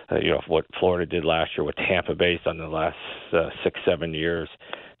what Florida did last year, what Tampa Bay's done in the last 6-7 years.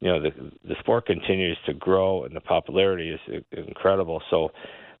 The sport continues to grow, and the popularity is incredible. So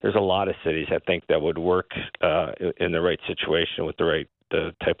there's a lot of cities, I think, that would work in the right situation with the right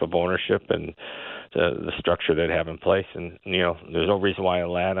type of ownership and the structure they'd have in place. And, there's no reason why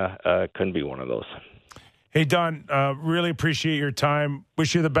Atlanta couldn't be one of those. Hey, Don, really appreciate your time.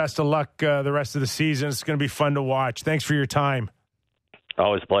 Wish you the best of luck the rest of the season. It's going to be fun to watch. Thanks for your time.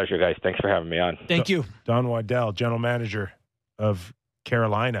 Always a pleasure, guys. Thanks for having me on. Thank you. Don Waddell, general manager of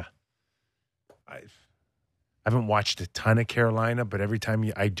Carolina. I haven't watched a ton of Carolina, but every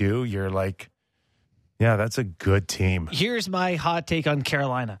time I do, you're like, yeah, that's a good team. Here's my hot take on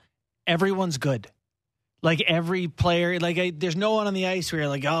Carolina. Everyone's good. Like every player, there's no one on the ice where you're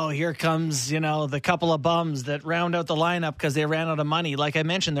like, oh, here comes, the couple of bums that round out the lineup because they ran out of money. Like I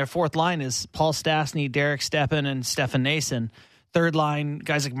mentioned, their fourth line is Paul Stastny, Derek Stepan, and Stefan Nason. Third line,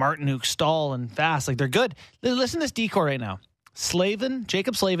 guys like Martin Hook, Stahl, and Fast. Like, they're good. Listen to this decor right now.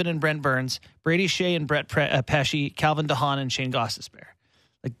 Jacob Slavin and Brent Burns, Brady Shea and Brett Pesce, Calvin DeHaan and Shane Gostisbehere.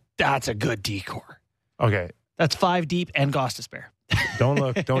 Like, that's a good decor. Okay. That's 5 deep and Gostisbehere. Don't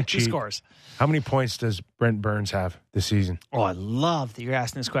look, don't cheat. Scores. How many points does Brent Burns have this season? Oh, I love that you're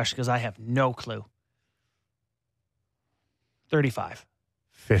asking this question because I have no clue. 35.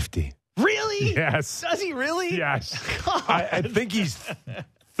 50. Really? Yes. Does he really? Yes. I think he's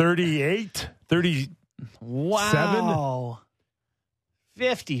 38, 37. Wow.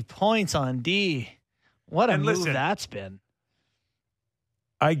 50 points on D. What a move that's been.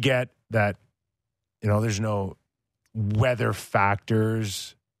 I get that, there's no weather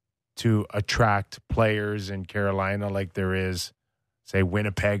factors to attract players in Carolina like there is, say,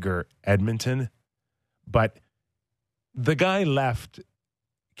 Winnipeg or Edmonton. But the guy left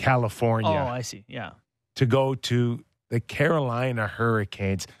California Oh, I see. Yeah. to go to the Carolina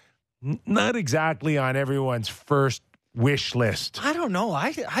Hurricanes. Not exactly on everyone's first wish list. I don't know.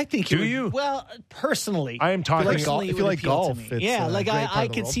 I think Do you? Well, personally, I am talking. personally, If it you would like appeal to golf, me. it's Yeah, a like great part I of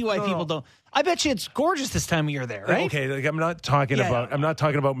the can world. see why people don't. I bet you it's gorgeous this time of year there, right? Okay, like I'm not talking Yeah, about. yeah. I'm not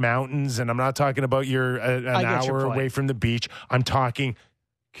talking about mountains, and I'm not talking about you're an I get your hour point. away from the beach. I'm talking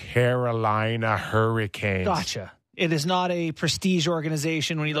Carolina Hurricanes. Gotcha. It is not a prestige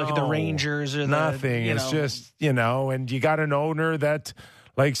organization when you look at the No, Rangers or the nothing. You It's know, just and you got an owner that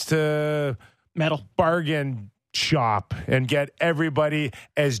likes to metal. bargain shop and get everybody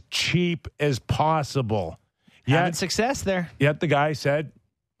as cheap as possible. Having Yet, success there. yet the guy said,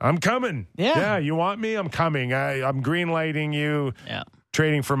 "I'm coming. Yeah. You want me? I'm coming. I'm greenlighting you. Yeah.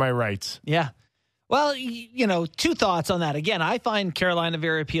 Trading for my rights." Yeah. Well, two thoughts on that. Again, I find Carolina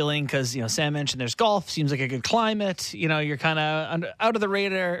very appealing because, Sam mentioned there's golf, seems like a good climate. You're kind of out of the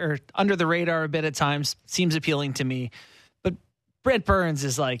radar or under the radar a bit at times. Seems appealing to me. But Brent Burns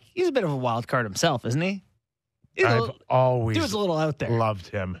is he's a bit of a wild card himself, isn't he? I've always Dude's a little out there. loved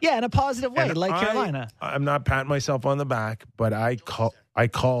him. Yeah, in a positive way, And like Carolina. I'm not patting myself on the back, but I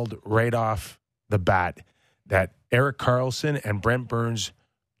called right off the bat that Erik Karlsson and Brent Burns,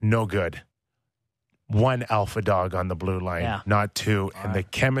 no good. One alpha dog on the blue line, Yeah. not two. And the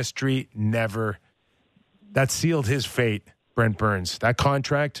chemistry that sealed his fate, Brent Burns. That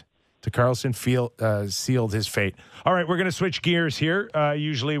contract to Karlsson sealed his fate. All right, we're going to switch gears here.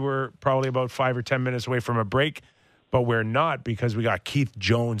 Usually we're probably about 5 or 10 minutes away from a break, but we're not because we got Keith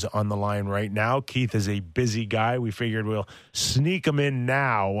Jones on the line right now. Keith is a busy guy. We figured we'll sneak him in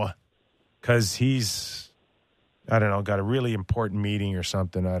now because he's, I don't know, got a really important meeting or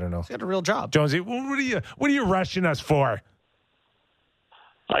something. I don't know. He's got a real job. Jonesy, what are you rushing us for?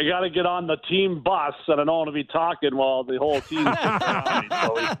 I got to get on the team bus, and I don't want to be talking while the whole team.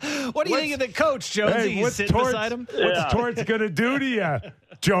 What do you think of the coach, Jonesy? Hey, He's sitting beside him. What's Torts going to do to you,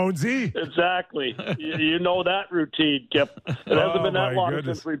 Jonesy? Exactly. You know that routine, Kip. It hasn't been that long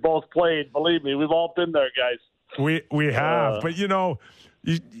since we both played. Believe me, we've all been there, guys. We have, but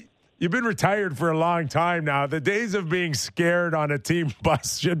you've been retired for a long time now. The days of being scared on a team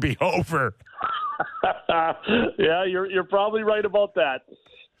bus should be over. Yeah, you're probably right about that.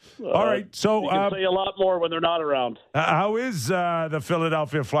 All right, so you can say a lot more when they're not around. How is the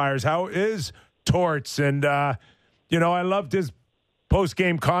Philadelphia Flyers? How is Torts? And I loved his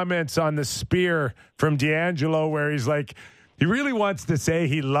post-game comments on the spear from D'Angelo, where he's like, he really wants to say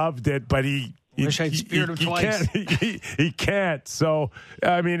he loved it, but he wish I'd speared him twice. He can't. So,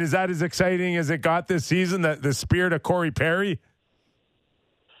 I mean, is that as exciting as it got this season? The spear to Corey Perry?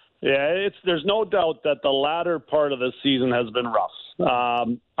 Yeah, there's no doubt that the latter part of the season has been rough.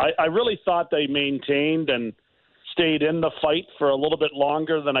 I really thought they maintained and stayed in the fight for a little bit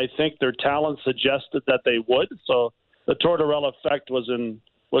longer than I think their talent suggested that they would. So the Tortorella effect was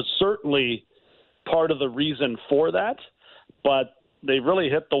certainly part of the reason for that. But they really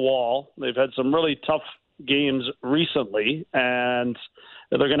hit the wall. They've had some really tough games recently, and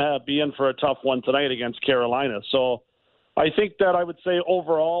they're going to be in for a tough one tonight against Carolina. So I think that I would say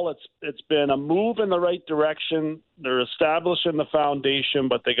overall it's been a move in the right direction. They're establishing the foundation,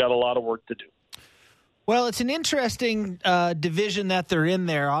 but they got a lot of work to do. Well, it's an interesting division that they're in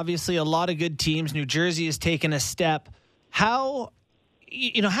there. Obviously, a lot of good teams. New Jersey has taken a step. How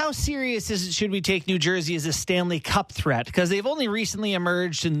serious should we take New Jersey as a Stanley Cup threat? Because they've only recently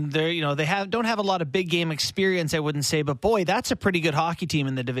emerged, and they don't have a lot of big game experience, I wouldn't say. But boy, that's a pretty good hockey team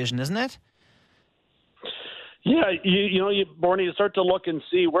in the division, isn't it? Yeah, Borny, you start to look and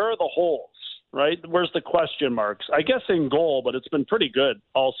see where are the holes, right? Where's the question marks? I guess in goal, but it's been pretty good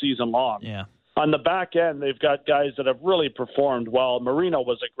all season long. Yeah. On the back end, they've got guys that have really performed well. Marino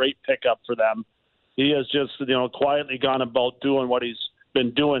was a great pickup for them. He has just, quietly gone about doing what he's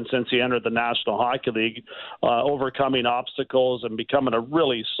been doing since he entered the National Hockey League, overcoming obstacles and becoming a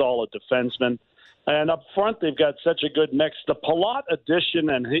really solid defenseman. And up front, they've got such a good mix. The Palat addition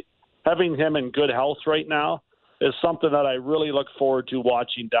and having him in good health right now is something that I really look forward to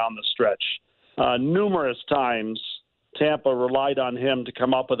watching down the stretch. Numerous times, Tampa relied on him to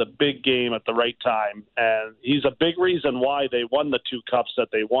come up with a big game at the right time, and he's a big reason why they won the 2 cups that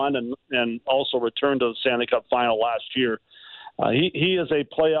they won and also returned to the Stanley Cup final last year. He is a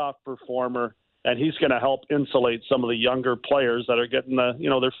playoff performer, and he's going to help insulate some of the younger players that are getting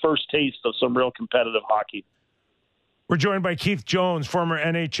their first taste of some real competitive hockey. We're joined by Keith Jones, former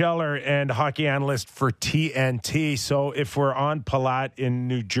NHLer and hockey analyst for TNT. So if we're on Palat in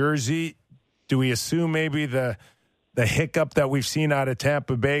New Jersey, do we assume maybe the the hiccup that we've seen out of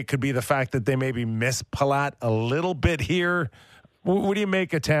Tampa Bay could be the fact that they maybe miss Palat a little bit here. What do you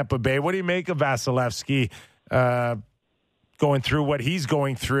make of Tampa Bay? What do you make of Vasilevsky going through what he's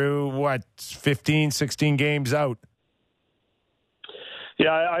going through, 15, 16 games out?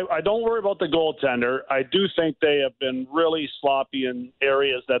 Yeah, I don't worry about the goaltender. I do think they have been really sloppy in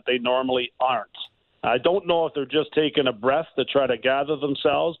areas that they normally aren't. I don't know if they're just taking a breath to try to gather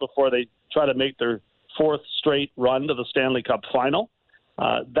themselves before they try to make their fourth straight run to the Stanley Cup final.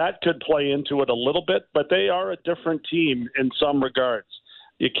 That could play into it a little bit, but they are a different team in some regards.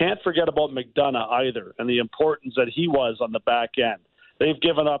 You can't forget about McDonough either and the importance that he was on the back end. They've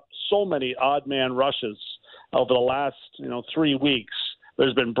given up so many odd man rushes over the last 3 weeks.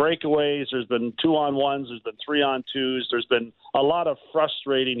 There's been breakaways, there's been 2-on-1s, there's been 3-on-2s, there's been a lot of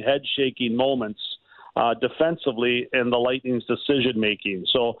frustrating, head-shaking moments defensively in the Lightning's decision-making.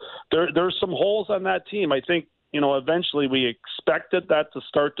 So there's some holes on that team. I think, eventually we expected that to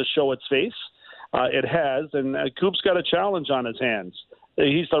start to show its face. It has, and Coop's got a challenge on his hands.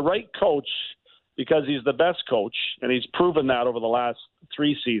 He's the right coach because he's the best coach, and he's proven that over the last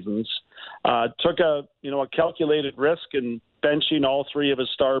 3 seasons. Took a calculated risk in benching all 3 of his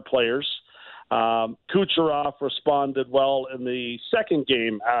star players. Kucherov responded well in the second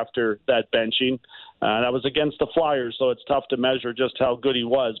game after that benching. That was against the Flyers, so it's tough to measure just how good he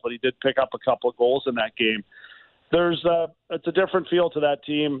was, but he did pick up a couple of goals in that game. It's a different feel to that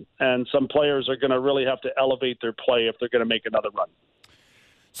team, and some players are going to really have to elevate their play if they're going to make another run.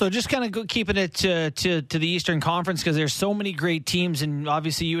 So just kind of keeping it to the Eastern Conference, because there's so many great teams, and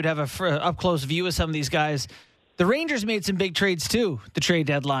obviously you would have a up-close view of some of these guys. The Rangers made some big trades too, the trade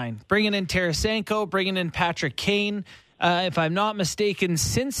deadline. Bringing in Tarasenko, bringing in Patrick Kane. If I'm not mistaken,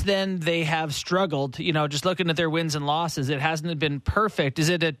 since then they have struggled. Just looking at their wins and losses, it hasn't been perfect. Is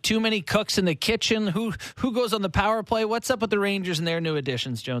it too many cooks in the kitchen? Who goes on the power play? What's up with the Rangers and their new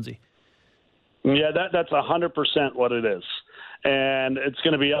additions, Jonesy? Yeah, that's 100% what it is. And it's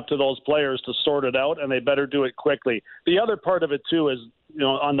going to be up to those players to sort it out, and they better do it quickly. The other part of it, too, is,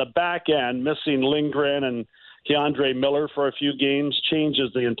 on the back end, missing Lindgren and Keandre Miller for a few games changes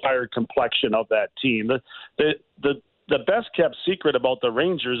the entire complexion of that team. The best-kept secret about the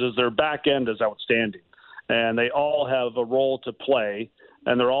Rangers is their back end is outstanding, and they all have a role to play,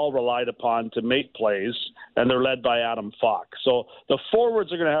 and they're all relied upon to make plays, and they're led by Adam Fox. So the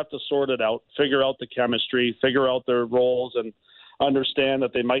forwards are going to have to sort it out, figure out the chemistry, figure out their roles, and understand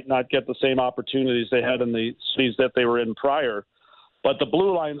that they might not get the same opportunities they had in the cities that they were in prior. But the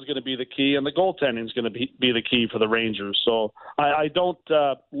blue line is going to be the key, and the goaltending is going to be the key for the Rangers. So I don't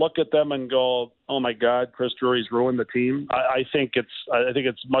look at them and go, "Oh my God, Chris Drury's ruined the team." I think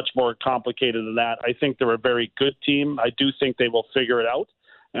it's much more complicated than that. I think they're a very good team. I do think they will figure it out,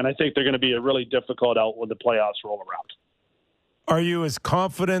 and I think they're going to be a really difficult out when the playoffs roll around. Are you as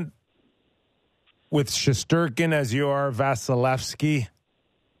confident with Shesterkin as you are Vasilevsky?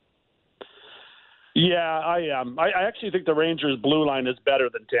 Yeah, I am. I actually think the Rangers' blue line is better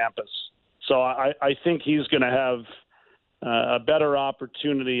than Tampa's. So I think he's going to have a better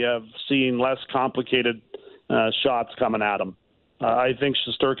opportunity of seeing less complicated shots coming at him. I think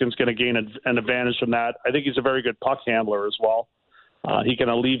Shesterkin's going to gain an advantage from that. I think he's a very good puck handler as well. He can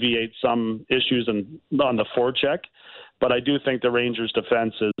alleviate some issues on the forecheck. But I do think the Rangers'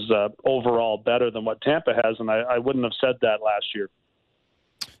 defense is overall better than what Tampa has, and I wouldn't have said that last year.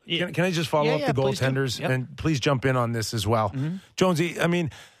 Can I just follow up the goaltenders? Yep. And please jump in on this as well. Mm-hmm. Jonesy,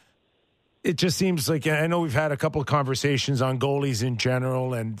 it just seems like, I know we've had a couple of conversations on goalies in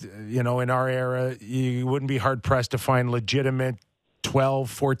general, and, in our era, you wouldn't be hard-pressed to find legitimate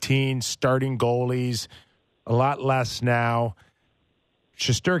 12, 14 starting goalies, a lot less now.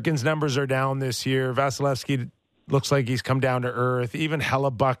 Shesterkin's numbers are down this year. Vasilevsky looks like he's come down to earth. Even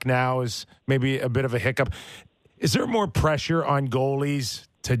Hellebuck now is maybe a bit of a hiccup. Is there more pressure on goalies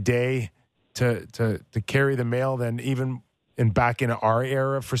today to carry the mail than even back in our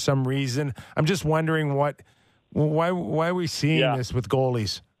era for some reason? I'm just wondering why are we seeing this with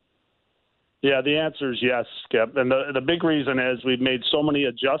goalies? Yeah, the answer is yes, Skip. And the big reason is we've made so many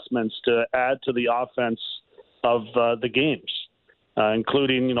adjustments to add to the offense of the games,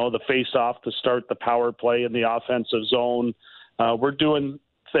 including, the face-off to start the power play in the offensive zone. We're doing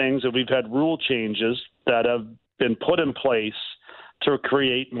things, and we've had rule changes that have been put in place to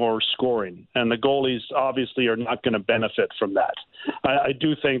create more scoring. And the goalies obviously are not going to benefit from that. I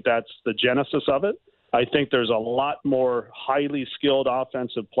do think that's the genesis of it. I think there's a lot more highly skilled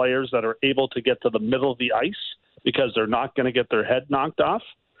offensive players that are able to get to the middle of the ice because they're not going to get their head knocked off.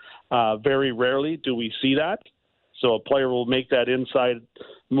 Very rarely do we see that. So a player will make that inside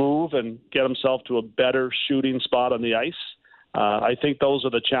move and get himself to a better shooting spot on the ice. I think those are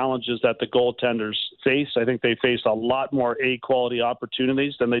the challenges that the goaltenders face. I think they faced a lot more A-quality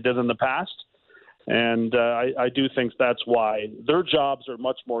opportunities than they did in the past. And I do think that's why their jobs are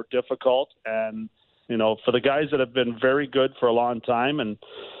much more difficult. And, for the guys that have been very good for a long time, and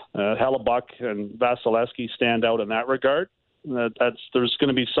Hellebuck and Vasilevsky stand out in that regard, there's going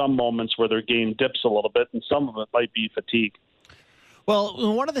to be some moments where their game dips a little bit, and some of it might be fatigue.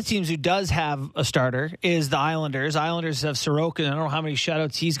 Well, one of the teams who does have a starter is the Islanders. Islanders have Sorokin. I don't know how many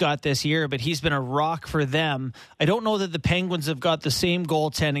shutouts he's got this year, but he's been a rock for them. I don't know that the Penguins have got the same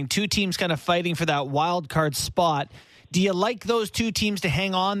goaltending. Two teams kind of fighting for that wild card spot. Do you like those two teams to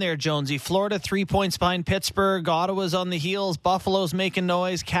hang on there, Jonesy? Florida 3 points behind Pittsburgh. Ottawa's on the heels. Buffalo's making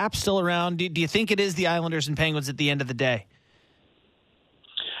noise. Cap's still around. Do you think it is the Islanders and Penguins at the end of the day?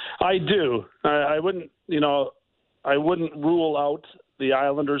 I do. I wouldn't rule out the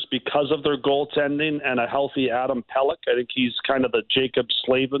Islanders because of their goaltending and a healthy Adam Pelech. I think he's kind of the Jacob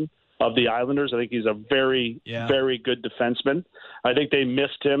Slavin of the Islanders. I think he's a very, very good defenseman. I think they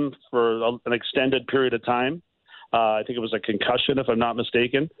missed him for an extended period of time. I think it was a concussion, if I'm not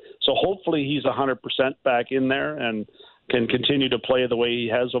mistaken. So hopefully he's 100% back in there and can continue to play the way he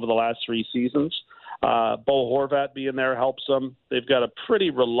has over the last 3 seasons. Bo Horvat being there helps them. They've got a pretty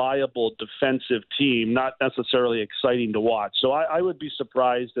reliable defensive team, not necessarily exciting to watch. So I would be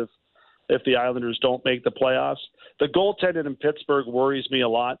surprised if the Islanders don't make the playoffs. The goaltending in Pittsburgh worries me a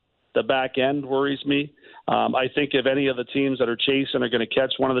lot. The back end worries me. I think if any of the teams that are chasing are going to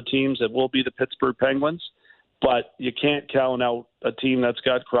catch one of the teams, it will be the Pittsburgh Penguins. But you can't count out a team that's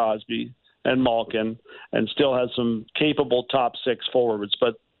got Crosby and Malkin and still has some capable top 6 forwards.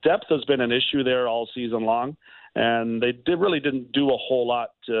 But depth has been an issue there all season long, and they really didn't do a whole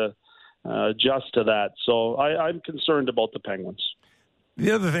lot to adjust to that. So I'm concerned about the Penguins. The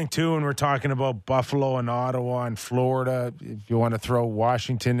other thing, too, when we're talking about Buffalo and Ottawa and Florida, if you want to throw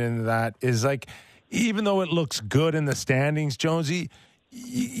Washington into that, is like, even though it looks good in the standings, Jonesy,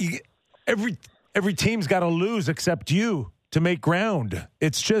 every team's got to lose except you to make ground.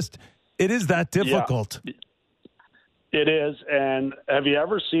 It is that difficult. Yeah. It is, and have you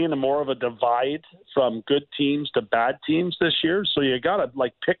ever seen more of a divide from good teams to bad teams this year? So you got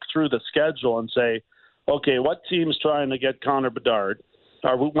to pick through the schedule and say, okay, what team's trying to get Connor Bedard?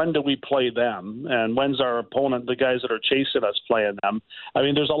 When do we play them? And when's our opponent, the guys that are chasing us, playing them? I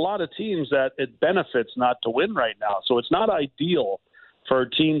mean, there's a lot of teams that it benefits not to win right now. So it's not ideal for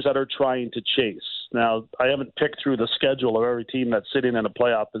teams that are trying to chase. Now, I haven't picked through the schedule of every team that's sitting in a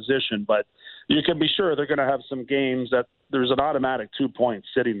playoff position, but you can be sure they're going to have some games that there's an automatic 2 points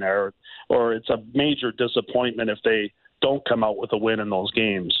sitting there, or it's a major disappointment if they don't come out with a win in those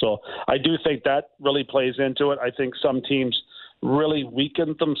games. So I do think that really plays into it. I think some teams really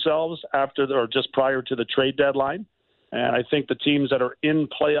weakened themselves just prior to the trade deadline, and I think the teams that are in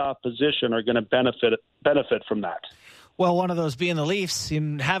playoff position are going to benefit from that. Well, one of those being the Leafs.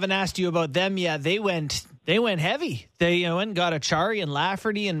 Haven't asked you about them yet. They went heavy. They went and got Achari and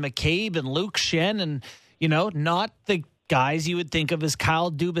Lafferty and McCabe and Luke Shen and, not the guys you would think of as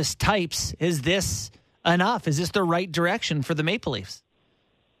Kyle Dubas types. Is this enough? Is this the right direction for the Maple Leafs?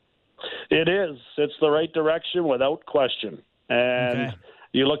 It is. It's the right direction without question. And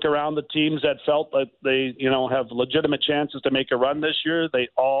you look around the teams that felt that they, have legitimate chances to make a run this year, they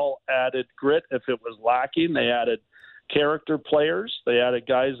all added grit. If it was lacking, they added character players. They added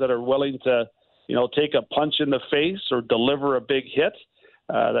guys that are willing to, take a punch in the face or deliver a big hit,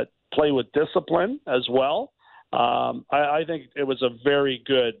 that play with discipline as well. I think it was a very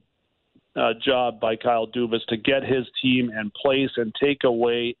good job by Kyle Dubas to get his team in place and take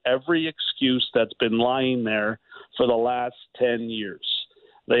away every excuse that's been lying there for the last 10 years.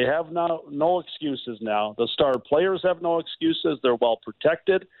 They have no excuses now. The star players have no excuses. They're well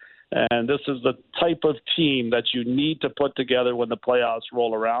protected. And this is the type of team that you need to put together when the playoffs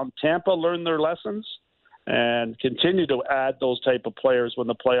roll around. Tampa learned their lessons and continue to add those type of players when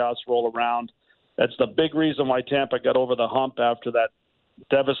the playoffs roll around. That's the big reason why Tampa got over the hump after that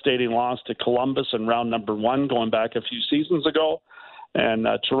devastating loss to Columbus in round number 1 going back a few seasons ago. And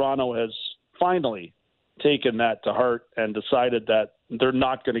Toronto has finally taken that to heart and decided that they're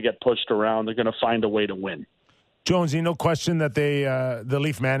not going to get pushed around. They're going to find a way to win. Jonesy, no question that the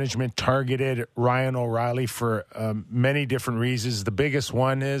Leaf management targeted Ryan O'Reilly for many different reasons. The biggest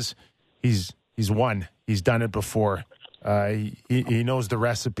one is he's won. He's done it before. He knows the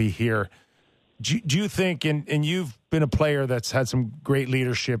recipe here. Do you think, and you've been a player that's had some great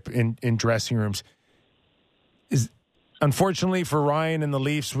leadership in dressing rooms, unfortunately for Ryan and the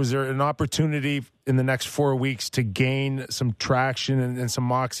Leafs, was there an opportunity in the next 4 weeks to gain some traction and some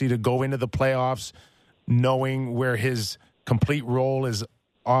moxie to go into the playoffs, knowing where his complete role is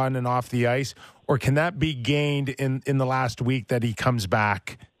on and off the ice? Or can that be gained in the last week that he comes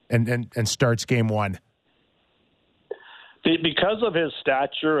back and starts game one? Because of his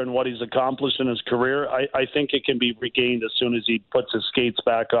stature and what he's accomplished in his career, I think it can be regained as soon as he puts his skates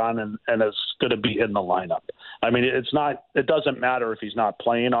back on and is going to be in the lineup. I mean, it doesn't matter if he's not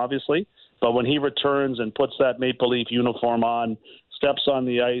playing, obviously, but when he returns and puts that Maple Leaf uniform on, steps on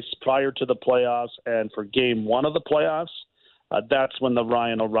the ice prior to the playoffs and for game one of the playoffs, that's when the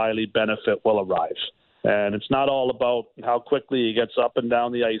Ryan O'Reilly benefit will arrive. And it's not all about how quickly he gets up and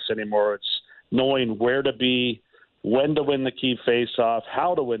down the ice anymore. It's knowing where to be, when to win the key face-off,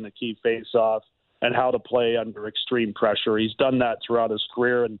 how to win the key face-off, and how to play under extreme pressure. He's done that throughout his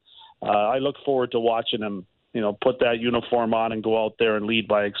career, and I look forward to watching him, put that uniform on and go out there and lead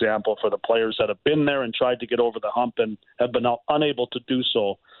by example for the players that have been there and tried to get over the hump and have been unable to do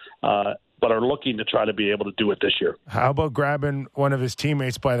so, but are looking to try to be able to do it this year. How about grabbing one of his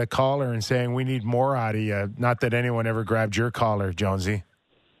teammates by the collar and saying, "We need more out of you"? Not that anyone ever grabbed your collar, Jonesy.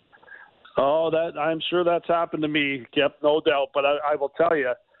 Oh, I'm sure that's happened to me, Kip, no doubt. But I will tell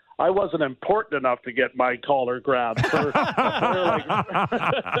you, I wasn't important enough to get my collar grabbed.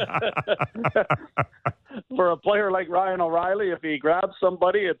 For a player like Ryan O'Reilly, if he grabs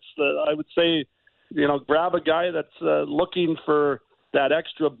somebody, I would say, grab a guy that's looking for that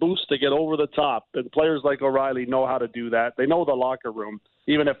extra boost to get over the top. And players like O'Reilly know how to do that. They know the locker room,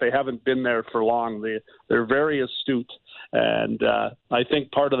 even if they haven't been there for long. They're very astute. And I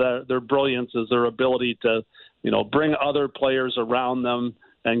think part of their brilliance is their ability to, bring other players around them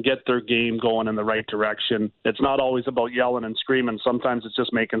and get their game going in the right direction. It's not always about yelling and screaming. Sometimes it's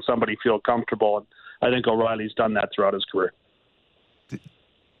just making somebody feel comfortable. And I think O'Reilly's done that throughout his career.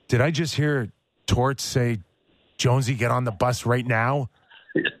 Did I just hear Torts say, "Jonesy, get on the bus right now"?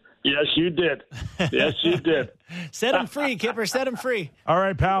 Yes, you did. Yes, you did. Set him free, Kipper. Set him free. All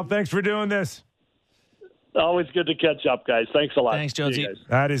right, pal. Thanks for doing this. Always good to catch up, guys. Thanks a lot. Thanks, Jonesy.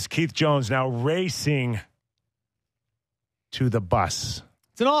 That is Keith Jones now racing to the bus.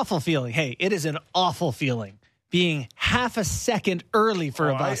 It's an awful feeling. Hey, it is an awful feeling being half a second early for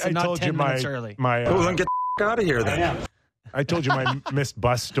a bus and not 10 minutes early. Then get the out of here then. I told you my missed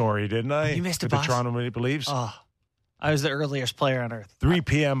bus story, didn't I? You missed a With bus? the Toronto Maple Leafs. Oh, I was the earliest player on earth. 3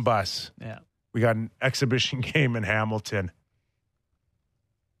 p.m. bus. Yeah. We got an exhibition game in Hamilton.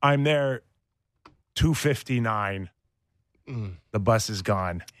 I'm there 2:59. The bus is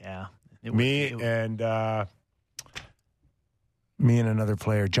gone. Yeah. Me and another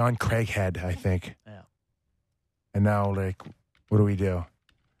player, John Craighead, I think. Yeah. And now, what do we do?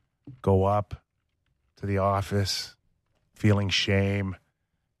 Go up to the office, feeling shame.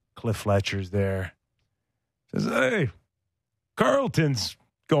 Cliff Fletcher's there. Says, "Hey, Carlton's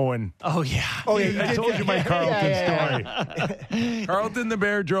going." Oh, yeah. Oh, yeah. I told you my Carlton story. Carlton the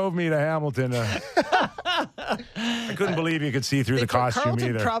Bear drove me to Hamilton. I couldn't believe you could see through the costume Carlton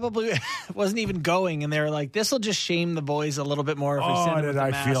either. probably wasn't even going, and they were like, "This will just shame the boys a little bit more if we send them with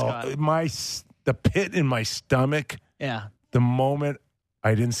the mascot." Feel the pit in my stomach. Yeah. The moment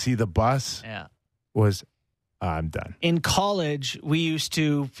I didn't see the bus was, I'm done. In college, you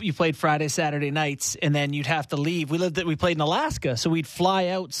played Friday, Saturday nights, and then you'd have to leave. We played in Alaska, so we'd fly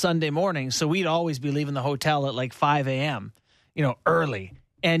out Sunday morning. So we'd always be leaving the hotel at like 5 a.m., early.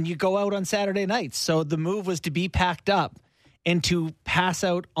 And you go out on Saturday nights. So the move was to be packed up and to pass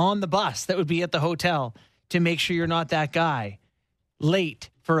out on the bus that would be at the hotel to make sure you're not that guy late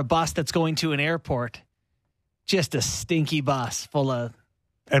for a bus that's going to an airport. Just a stinky bus full of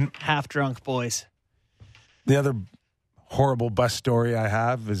half-drunk boys. The other horrible bus story I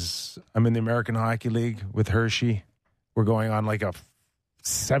have is I'm in the American Hockey League with Hershey. We're going on like a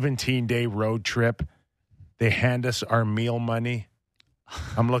 17-day road trip. They hand us our meal money.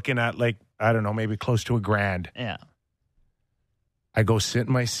 I'm looking at maybe close to $1,000. Yeah. I go sit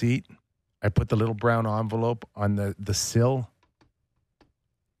in my seat. I put the little brown envelope on the sill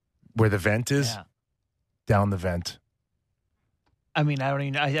where the vent is, down the vent. I mean,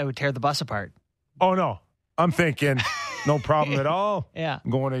 I would tear the bus apart. Oh, no. I'm thinking, no problem at all. Yeah. I'm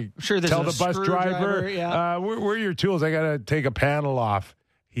going to there's tell a the bus driver, where are your tools? I got to take a panel off.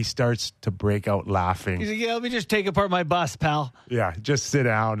 He starts to break out laughing. He's like, let me just take apart my bus, pal. Yeah, just sit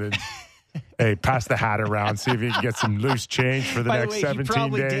down and, hey, pass the hat around, see if you can get some loose change for the next 17 days. He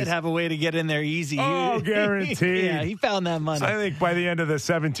probably did have a way to get in there easy. Oh, guaranteed. Yeah, he found that money. So I think by the end of the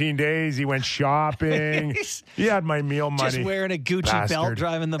 17 days, he went shopping. He had my meal money. Just wearing a Gucci belt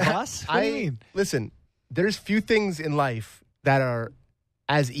driving the bus? What do you mean? Listen, there's few things in life that are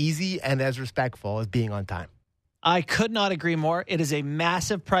as easy and as respectful as being on time. I could not agree more. It is a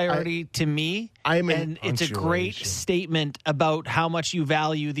massive priority to me. And it's a great statement about how much you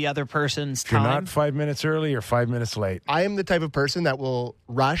value the other person's If you're time. not 5 minutes early or 5 minutes late. I am the type of person that will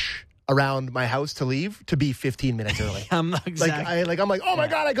rush around my house to leave to be 15 minutes early. Exactly. I'm like, oh my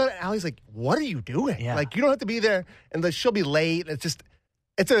God, I got it. Allie's like, what are you doing? Yeah. Like, you don't have to be there. And like, she'll be late.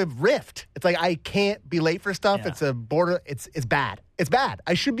 It's a rift. It's like, I can't be late for stuff. Yeah. It's a border. It's bad. It's bad.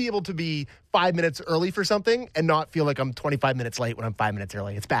 I should be able to be 5 minutes early for something and not feel like I'm 25 minutes late when I'm 5 minutes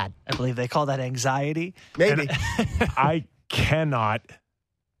early. It's bad. I believe they call that anxiety. Maybe. I cannot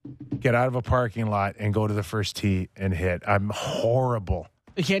get out of a parking lot and go to the first tee and hit. I'm horrible.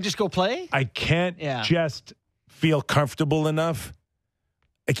 You can't just go play? I can't just feel comfortable enough.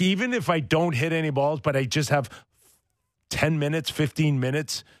 Like, even if I don't hit any balls, but I just have 10 minutes, 15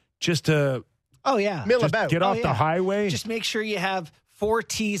 minutes just to mill about. Get off the highway. Just make sure you have 4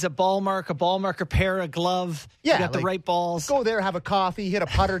 tees, a ball marker pair, a glove. Yeah, you got the right balls. Go there, have a coffee, hit a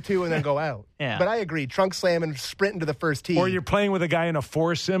putt or two, and then go out. Yeah. But I agree. Trunk slam and sprint into the first tee. Or you're playing with a guy in a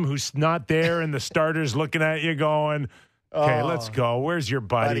foursome who's not there, and the starter's looking at you going, okay, let's go. Where's your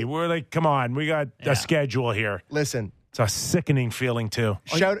buddy? We're like, come on, we got a schedule here. Listen. It's a sickening feeling, too.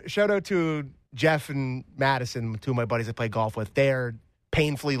 Shout out to Jeff and Madison, 2 of my buddies I play golf with. They're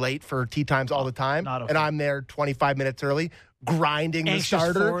painfully late for tee times all the time. And I'm there 25 minutes early, grinding Anxious the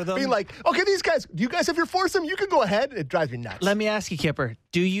starter. for them. Being like, okay, these guys, do you guys have your foursome? You can go ahead. It drives me nuts. Let me ask you, Kipper,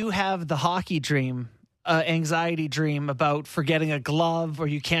 do you have the hockey dream, anxiety dream about forgetting a glove or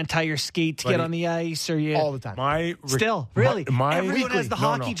you can't tie your skate to get on the ice? Or you all the time. Everyone has the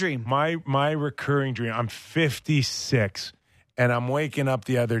hockey dream. My recurring dream, I'm 56, and I'm waking up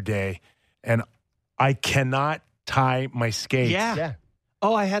the other day, and I cannot tie my skates. Yeah.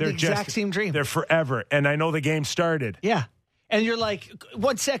 Oh, I had the exact same dream. They're forever, and I know the game started. Yeah. And you're like,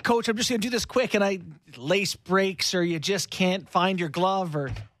 1 sec, coach, I'm just going to do this quick, and lace breaks, or you just can't find your glove,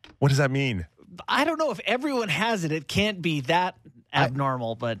 or... What does that mean? I don't know if everyone has it. It can't be that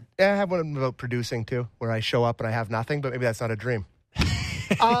abnormal, but... Yeah, I have one about producing, too, where I show up and I have nothing, but maybe that's not a dream.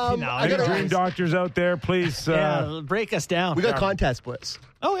 Any dream doctors out there, please... break us down. We got contest boys.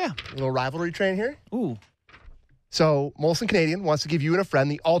 Oh, yeah. A little rivalry train here. Ooh. So, Molson Canadian wants to give you and a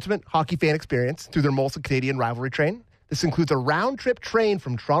friend the ultimate hockey fan experience through their Molson Canadian rivalry train. This includes a round-trip train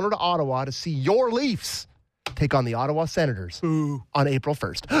from Toronto to Ottawa to see your Leafs take on the Ottawa Senators on April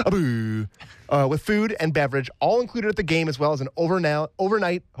 1st. Boo. With food and beverage all included at the game, as well as an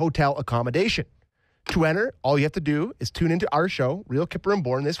overnight hotel accommodation. To enter, all you have to do is tune into our show, Real Kipper and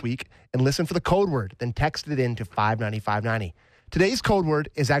Bourne, this week, and listen for the code word, then text it in to 590-590. Today's code word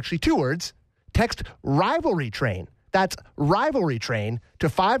is actually 2 words. Text Rivalry Train. That's Rivalry Train to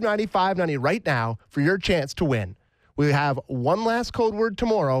 590-590 right now for your chance to win. We have one last code word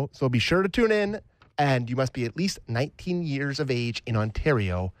tomorrow, so be sure to tune in, and you must be at least 19 years of age in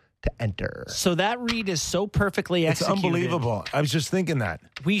Ontario to enter. So that read is so perfectly It's executed. unbelievable. I was just thinking that.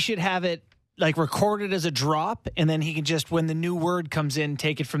 We should have it recorded as a drop, and then he can just, when the new word comes in,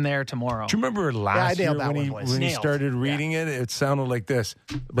 take it from there tomorrow. Do you remember last year when he Nailed. started reading it? It sounded like this.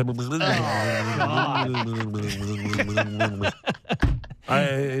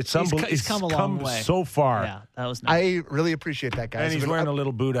 He's come a long way. So far. Yeah, that was nice. I really appreciate that, guys. And he's wearing a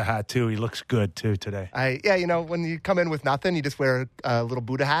little Buddha hat, too. He looks good, too, today. When you come in with nothing, you just wear a little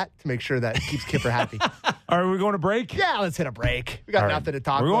Buddha hat to make sure that it keeps Kipper happy. Are we going to break? Yeah, let's hit a break. We got All right. nothing to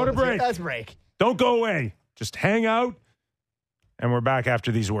talk We're about. going to break. Let's break. Don't go away. Just hang out, and we're back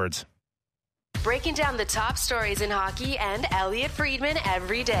after these words. Breaking down the top stories in hockey and Elliot Friedman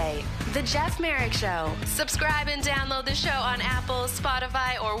every day. The Jeff Merrick Show. Subscribe and download the show on Apple,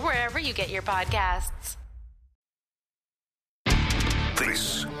 Spotify, or wherever you get your podcasts.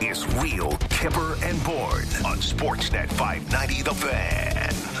 This is Real Kipper and Bourne on Sportsnet 590 The Fan.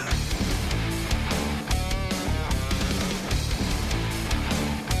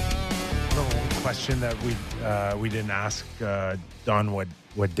 The question that we didn't ask Don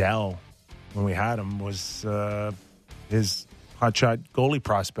Waddell when we had him was his hotshot goalie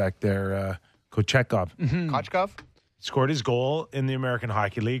prospect there, Kochekov. Kochekov? Scored his goal in the American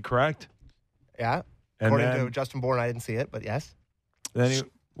Hockey League, correct? Yeah. And According then- to Justin Bourne, I didn't see it, but yes. Then he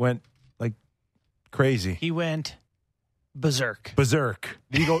went like crazy. He went berserk. Berserk.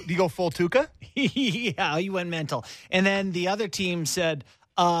 Do you go full Tuca? Yeah, he went mental. And then the other team said,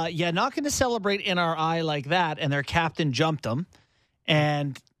 not going to celebrate NRI like that. And their captain jumped him.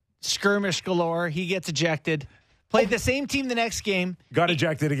 And skirmish galore. He gets ejected. Played the same team the next game. Got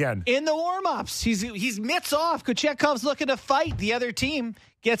ejected again. In the warm-ups. He's mitts off. Kuchekov's looking to fight. The other team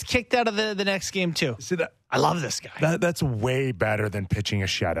gets kicked out of the next game, too. See that? I love this guy. That's way better than pitching a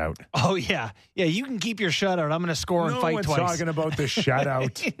shutout. Oh, yeah. Yeah, you can keep your shutout. I'm going to score and fight twice. No one's talking about the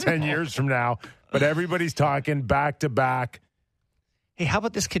shutout 10 years from now, but everybody's talking back-to-back. Hey, how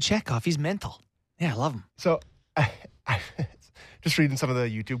about this Kuchekov? He's mental. Yeah, I love him. So, I just reading some of the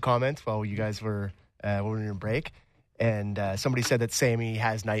YouTube comments while you guys were when we were in break, and somebody said that Sammy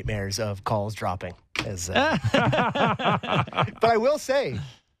has nightmares of calls dropping. But I will say,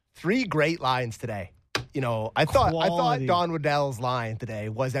 3 great lines today. I thought Don Waddell's line today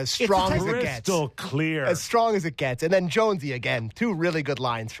was as strong as it gets. Crystal clear. As strong as it gets. And then Jonesy again, 2 really good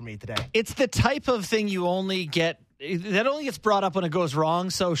lines for me today. It's the type of thing you only get. That only gets brought up when it goes wrong.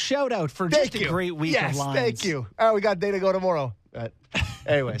 So shout out for just a great week of lines. Thank you. All right, we got a day to go tomorrow.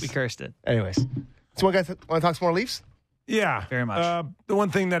 Anyways. We cursed it. Anyways. So want to talk some more Leafs? Yeah. Very much. The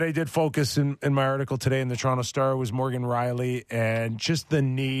one thing that I did focus in my article today in the Toronto Star was Morgan Rielly and just the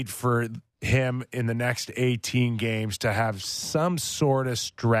need for him in the next 18 games to have some sort of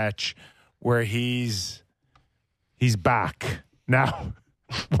stretch where he's back. Now,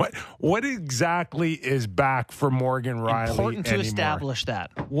 what exactly is back for Morgan Rielly? Important to anymore? Establish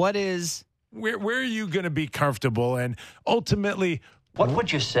that. What is where are you going to be comfortable? And ultimately, what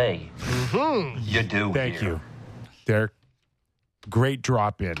would you say? You do. Thank you, Derek. Great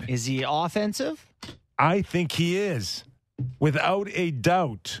drop in. Is he offensive? I think he is, without a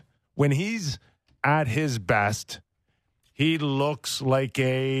doubt. When he's at his best, he looks like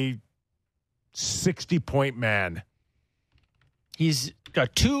a 60-point man. He's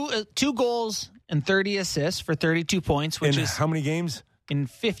got two goals and 30 assists for 32 points, which is how many games? In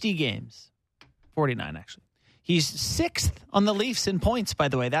 50 games. 49, actually. He's 6th on the Leafs in points, by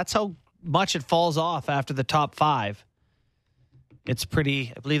the way. That's how much it falls off after the top 5. It's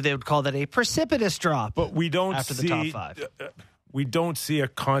pretty, I believe they would call that a precipitous drop. But we don't after the top 5. We don't see a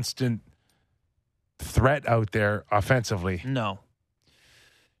constant threat out there offensively. No.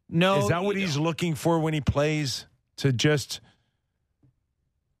 Is that what he's looking for when he plays? To just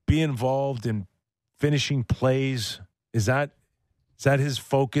be involved in finishing plays? Is that his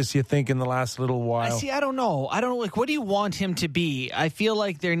focus, you think, in the last little while? I don't know. What do you want him to be? I feel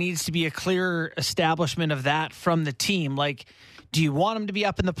like there needs to be a clear establishment of that from the team. Like, do you want him to be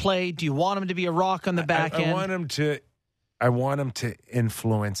up in the play? Do you want him to be a rock on the back end? I want him to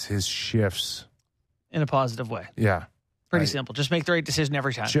influence his shifts. In a positive way. Yeah. Pretty simple. Just make the right decision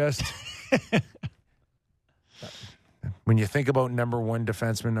every time. Just when you think about number 1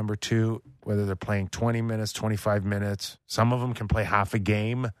 defenseman, number 2, whether they're playing 20 minutes, 25 minutes, some of them can play half a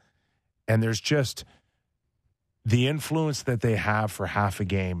game. And there's just the influence that they have for half a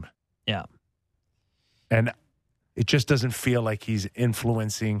game. Yeah. And it just doesn't feel like he's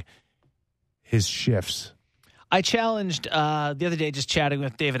influencing his shifts. I challenged the other day, just chatting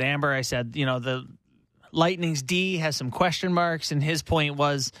with David Amber. I said, the Lightning's D has some question marks, and his point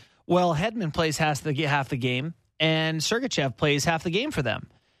was, well, Hedman plays half the game, and Sergachev plays half the game for them.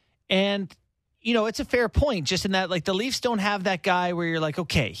 And, it's a fair point, just in that, like, the Leafs don't have that guy where you're like,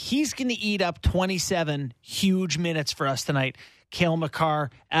 okay, he's going to eat up 27 huge minutes for us tonight. Cale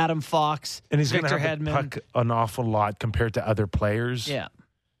Makar, Adam Fox, and he's Victor going to have Hedman. the puck an awful lot compared to other players. Yeah.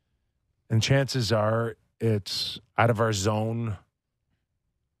 And chances are it's out of our zone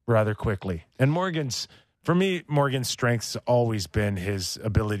rather quickly. And Morgan's strength's always been his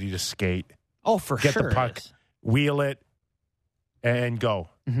ability to skate. Oh, for Get sure. the puck, wheel it, and go.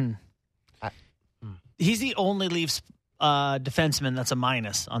 Mm-hmm. He's the only Leafs defenseman that's a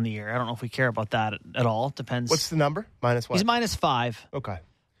minus on the year. I don't know if we care about that at all. Depends. What's the number? Minus what? He's -5. Okay.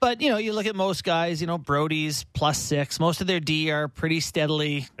 But, you look at most guys, Brody's +6. Most of their D are pretty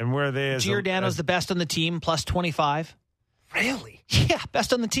steadily. And where are they? Giordano's the best on the team, +25. Really? Yeah,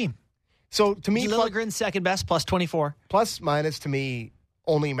 best on the team. So, to me, Liljegren's second best, +24. Plus, minus, to me,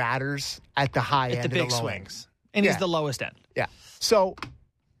 only matters at the high end the and big the low swings. End. And he's the lowest end. Yeah. So,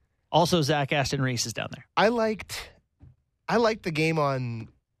 also, Zach Aston Reese is down there. I liked the game on,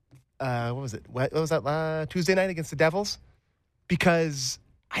 what was it? What was that, Tuesday night against the Devils? Because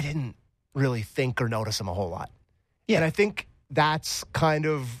I didn't really think or notice him a whole lot. Yeah. And I think that's kind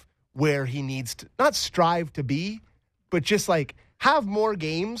of where he needs to, not strive to be, but just like have more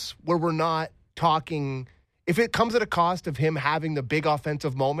games where we're not talking, if it comes at a cost of him having the big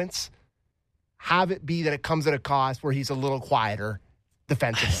offensive moments, have it be that it comes at a cost where he's a little quieter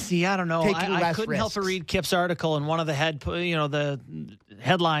defensively. See, I don't know. I couldn't help but read Kip's article, and one of the the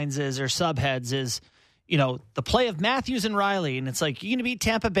headlines or subheads is, the play of Matthews and Riley, and it's like, you're going to beat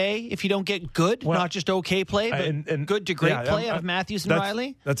Tampa Bay if you don't get good, not just okay play, but and good to great play out of Matthews and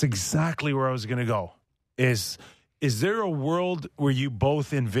Riley? That's exactly where I was going to go. Is there a world where you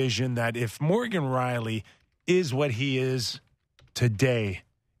both envision that if Morgan Riley is what he is today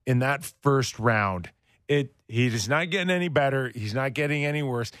in that first round, he is not getting any better, he's not getting any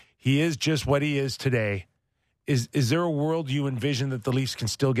worse, he is just what he is today. Is there a world you envision that the Leafs can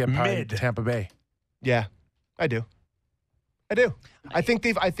still get by Tampa Bay? Yeah, I do. I think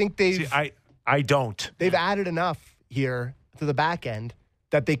they've. See, I don't. They've added enough here to the back end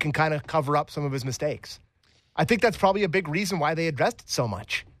that they can kind of cover up some of his mistakes. I think that's probably a big reason why they addressed it so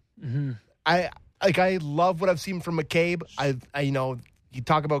much. Mm-hmm. I love what I've seen from McCabe. You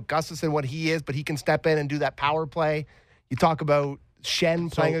talk about Gustafsson, what he is, but he can step in and do that power play. You talk about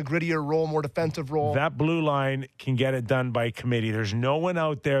Schenn playing a grittier role, more defensive role. That blue line can get it done by committee. There's no one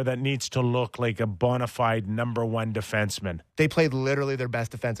out there that needs to look like a bona fide number one defenseman. They played literally their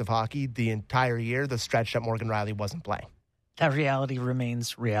best defensive hockey the entire year, the stretch that Morgan Riley wasn't playing. That reality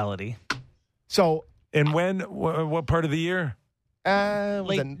remains reality. So, and what part of the year?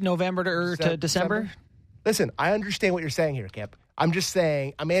 Late November to December? Listen, I understand what you're saying here, Kip. I'm just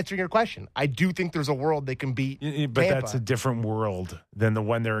saying, I'm answering your question. I do think there's a world they can beat But Tampa. That's a different world than the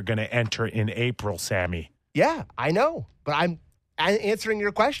one they're going to enter in April, Sammy. Yeah, I know. But I'm answering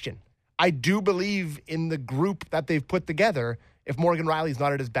your question. I do believe in the group that they've put together if Morgan Riley's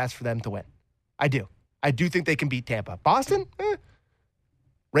not at his best for them to win. I do. I do think they can beat Tampa. Boston?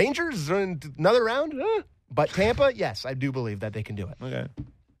 Rangers? Another round? But Tampa? Yes, I do believe that they can do it. Okay.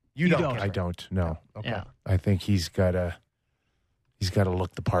 You don't. I don't, no. Okay. Yeah. I think he's got to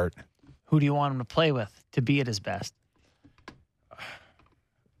look the part. Who do you want him to play with to be at his best?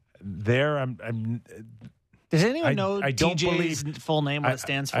 Does anyone know TJ's full name, what it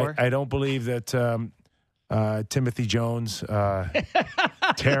stands for? I don't believe that Timothy Jones,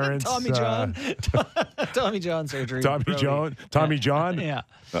 Terrence, Tommy John, Tommy John surgery. Tommy John. Yeah.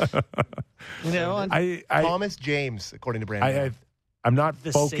 Thomas James, according to Brandon. I'm not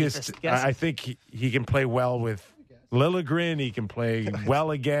The focused. safest guess. I think he can play well with Liljegren. He can play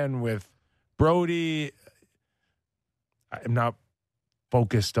well again with Brody. I'm not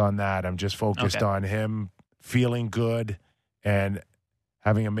focused on that. I'm just focused on him feeling good and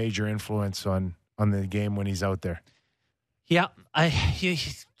having a major influence on the game when he's out there. Yeah, I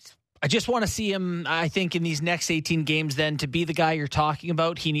just want to see him, I think, in these next 18 games then to be the guy you're talking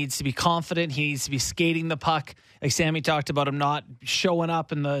about. He needs to be confident. He needs to be skating the puck. Like Sammy talked about him not showing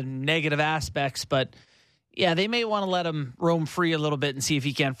up in the negative aspects. But, yeah, they may want to let him roam free a little bit and see if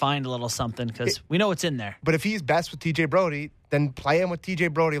he can't find a little something because we know it's in there. But if he's best with TJ Brody, then play him with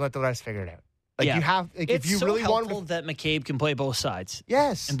TJ Brody and let the rest figure it out. You have, it's if you so really helpful want that McCabe can play both sides.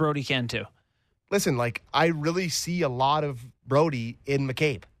 Yes. And Brody can too. Listen, I really see a lot of Brody in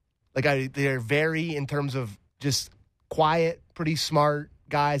McCabe. They're very, in terms of just quiet, pretty smart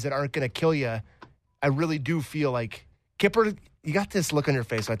guys that aren't going to kill you. I really do feel like Kipper. You got this look on your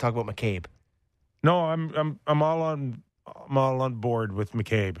face when I talk about McCabe. No, I'm all on board with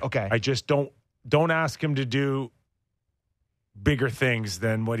McCabe. Okay, I just don't ask him to do bigger things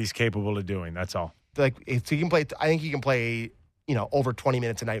than what he's capable of doing. That's all. If he can play, I think he can play. Over 20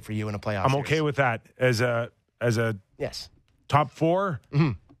 minutes a night for you in a playoff. I'm okay with that as a yes top four.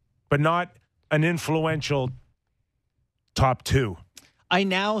 Mm-hmm. But not an influential top two. I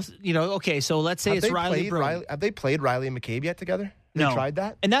now, okay, so let's say it's Riley Brody. Have they played Riley and McCabe yet together? No. They tried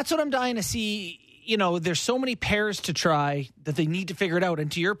that? And that's what I'm dying to see. There's so many pairs to try that they need to figure it out.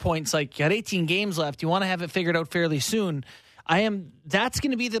 And to your point, it's like you got 18 games left. You want to have it figured out fairly soon. That's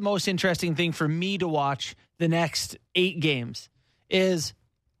going to be the most interesting thing for me to watch the next 8 games is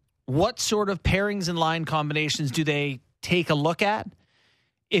what sort of pairings and line combinations do they take a look at?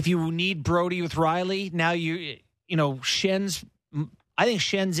 If you need Brody with Riley, now Schenn's. I think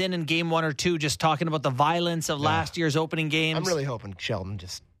Schenn's in game 1 or 2, just talking about the violence of last year's opening games. I'm really hoping Sheldon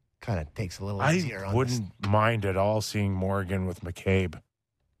just kind of takes a little easier on this. I wouldn't mind at all seeing Morgan with McCabe.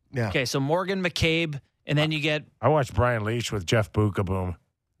 Yeah. Okay, so Morgan, McCabe, and then you get. I watched Brian Leetch with Jeff Bukaboom.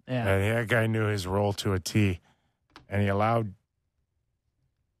 Yeah. And that guy knew his role to a T. And he allowed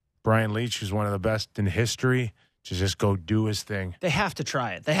Brian Leetch, who's one of the best in history, to just go do his thing. They have to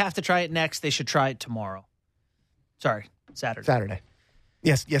try it. They have to try it next. They should try it tomorrow. Sorry, Saturday.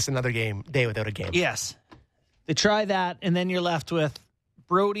 Yes, another day without a game. Yes. They try that, and then you're left with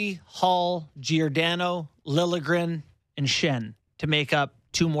Brody, Hall, Giordano, Liljegren, and Schenn to make up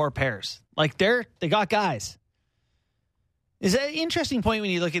 2 more pairs. They got guys. Is an interesting point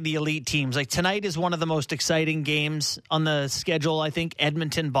when you look at the elite teams. Like tonight is one of the most exciting games on the schedule. I think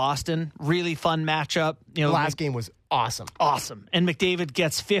Edmonton-Boston, really fun matchup. The last game was awesome. Awesome. And McDavid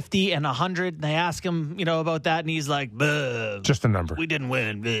gets 50 and 100. And they ask him, about that, and he's like, "Buh, just a number. We didn't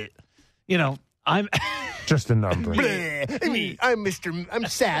win." Buh. I'm just a number. I'm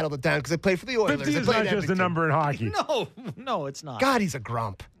sad all the time because I play for the Oilers. 50 is not just a number in hockey. No, it's not. God, he's a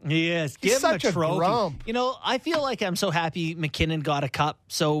grump. Yes, he's give such him a trophy. grump. I feel like I'm so happy McKinnon got a cup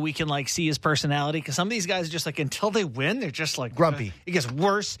so we can see his personality, because some of these guys are just until they win, they're just grumpy. It gets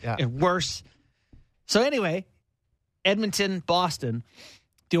worse and worse. So anyway, Edmonton, Boston,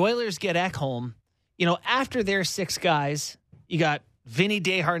 the Oilers get Ekholm. After their 6 guys, you got Vinny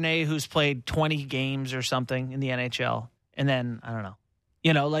Desharnais, who's played 20 games or something in the NHL. And then, I don't know.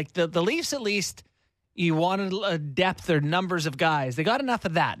 The Leafs, at least, you wanted a depth or numbers of guys. They got enough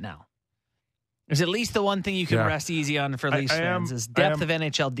of that now. There's at least the one thing you can rest easy on for Leafs fans is depth of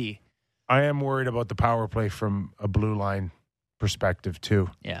NHLD. I am worried about the power play from a blue line perspective, too.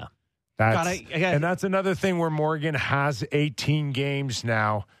 Yeah. And that's another thing where Morgan has 18 games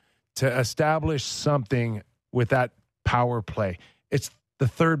now to establish something with that power play. It's the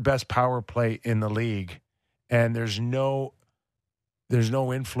third best power play in the league, and there's no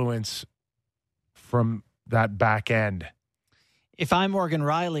influence from that back end. If I'm Morgan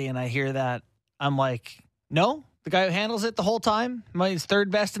Riley and I hear that, I'm like, no, the guy who handles it the whole time, he's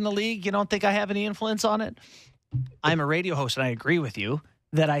third best in the league. You don't think I have any influence on it? I'm a radio host, and I agree with you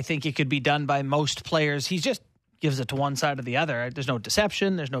that I think it could be done by most players. He just gives it to one side or the other. There's no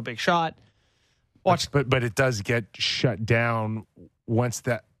deception. There's no big shot. But it does get shut down once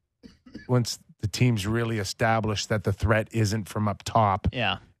the team's really established that the threat isn't from up top.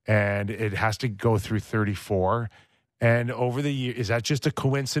 Yeah. And it has to go through 34. And over the year, is that just a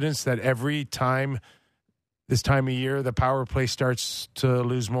coincidence that every time this time of year the power play starts to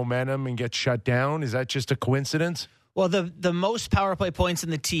lose momentum and get shut down? Is that just a coincidence? Well, the most power play points in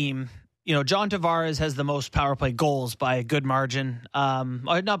the team, John Tavares has the most power play goals by a good margin.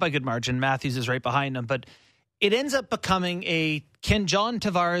 Not by good margin. Matthews is right behind him. But it ends up becoming can John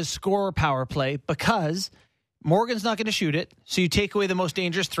Tavares score power play, because Morgan's not going to shoot it. So you take away the most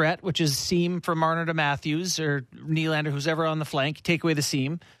dangerous threat, which is seam from Marner to Matthews or Nylander, who's ever on the flank. You take away the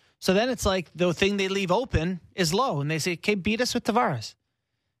seam. So then it's like the thing they leave open is low. And they say, okay, beat us with Tavares.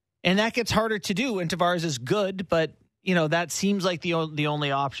 And that gets harder to do. And Tavares is good, but, that seems like the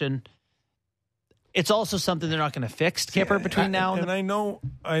only option. It's also something they're not going to fix, Kipper, between now and I know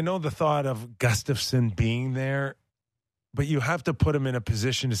the thought of Gustafson being there, but you have to put him in a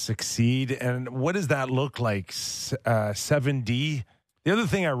position to succeed. And what does that look like? 7D. The other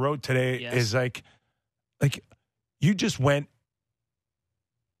thing I wrote today is like you just went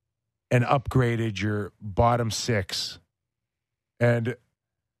and upgraded your bottom 6, and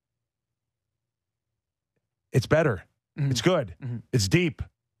it's better. Mm-hmm. It's good. Mm-hmm. It's deep.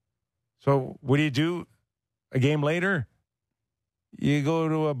 So what do? A game later, you go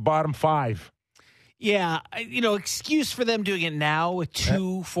to a bottom 5. Yeah, excuse for them doing it now with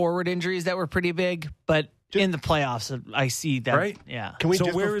 2 forward injuries that were pretty big, but in the playoffs, I see that. Right? Yeah.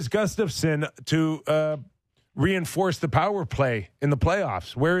 Where is Gustafson to reinforce the power play in the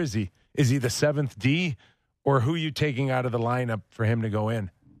playoffs? Where is he? Is he the 7th D, or who are you taking out of the lineup for him to go in?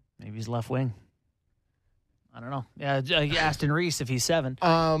 Maybe he's left wing. I don't know. Yeah, Aston Reese if he's 7.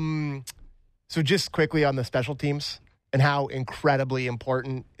 So just quickly on the special teams and how incredibly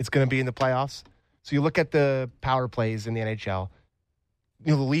important it's going to be in the playoffs. So you look at the power plays in the NHL.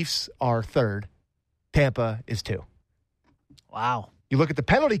 The Leafs are 3rd. Tampa is 2. Wow. You look at the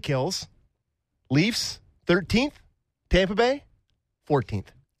penalty kills. Leafs 13th. Tampa Bay 14th.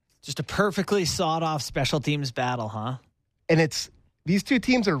 Just a perfectly sawed-off special teams battle, huh? And these two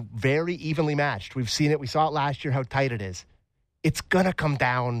teams are very evenly matched. We've seen it. We saw it last year how tight it is. It's going to come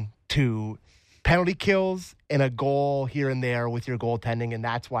down to penalty kills and a goal here and there with your goaltending, and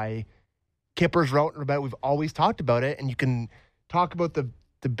that's why Kipper's wrote about it. We've always talked about it, and you can talk about the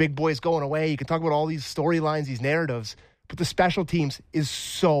big boys going away. You can talk about all these storylines, these narratives, but the special teams is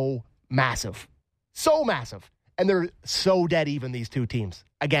so massive. So massive. And they're so dead even, these two teams,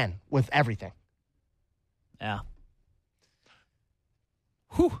 again, with everything. Yeah.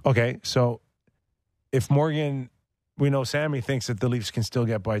 Whew. Okay, so if Morgan, we know Sammy thinks that the Leafs can still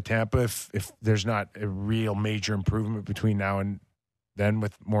get by Tampa if there's not a real major improvement between now and then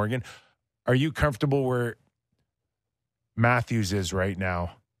with Morgan. Are you comfortable where Matthews is right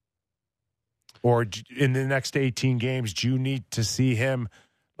now? Or in the next 18 games, do you need to see him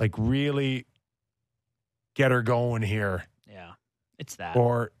really get her going here? Yeah, it's that.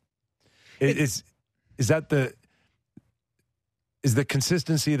 Or is that is the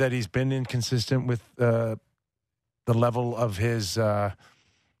consistency that he's been inconsistent with the level of his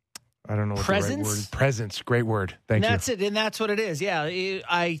I don't know what presence? the right word. Presence, great word. Thank you. That's it, and that's what it is. Yeah,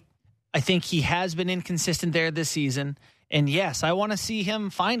 I think he has been inconsistent there this season, and yes, I want to see him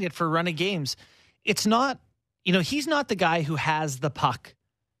find it for a run of games. It's not, he's not the guy who has the puck.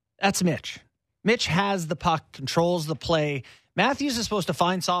 That's Mitch. Mitch has the puck, controls the play. Matthews is supposed to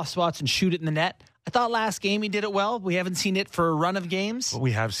find soft spots and shoot it in the net. I thought last game he did it well. We haven't seen it for a run of games. But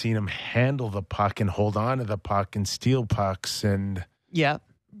we have seen him handle the puck and hold on to the puck and steal pucks and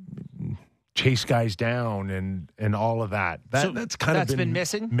chase guys down and all of that. That's kind of been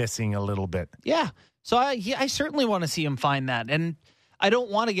missing a little bit. Yeah. So I certainly want to see him find that. And I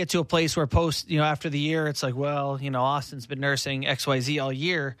don't want to get to a place where after the year, it's like, well, Austin's been nursing XYZ all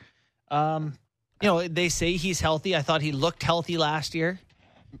year. They say he's healthy. I thought he looked healthy last year.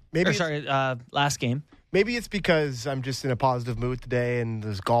 Last game. Maybe it's because I'm just in a positive mood today and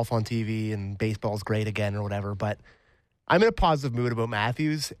there's golf on TV and baseball's great again or whatever, but I'm in a positive mood about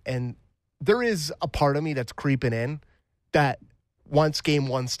Matthews, and there is a part of me that's creeping in that once game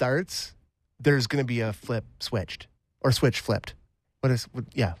one starts, there's going to be a switch flipped. A switch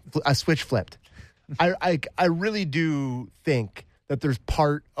flipped. I really do think that there's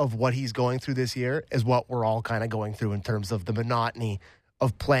part of what he's going through this year is what we're all kind of going through in terms of the monotony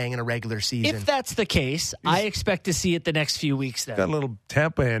of playing in a regular season. If that's the case, I expect to see it the next few weeks then. Got a little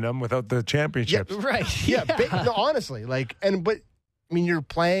Tampa in him without the championships. Yeah, right. Yeah. Honestly, you're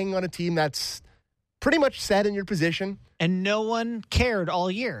playing on a team that's pretty much set in your position. And no one cared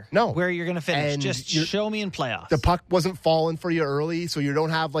all year where you're going to finish. And just show me in playoffs. The puck wasn't falling for you early, so you don't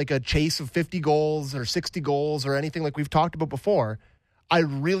have like a chase of 50 goals or 60 goals or anything like we've talked about before. I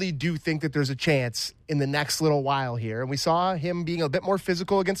really do think that there's a chance in the next little while here. And we saw him being a bit more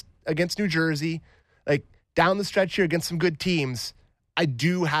physical against New Jersey, like down the stretch here against some good teams. I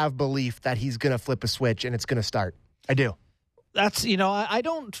do have belief that he's going to flip a switch and it's going to start. I do. That's, I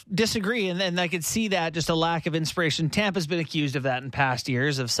don't disagree. And I could see that, just a lack of inspiration. Tampa's been accused of that in past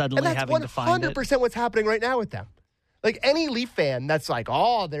years, of suddenly having to find it. And that's 100% what's happening right now with them. Like any Leaf fan that's like,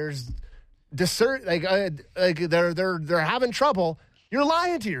 oh, there's they're having trouble. You're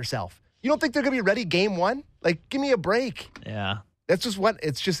lying to yourself. You don't think they're going to be ready game one? Like, give me a break. Yeah. That's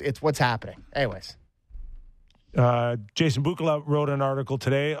just it's what's happening. Anyways. Jason Bukala wrote an article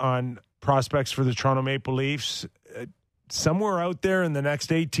today on prospects for the Toronto Maple Leafs. Somewhere out there in the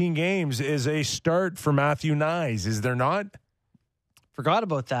next 18 games is a start for Matthew Knies, is there not? Forgot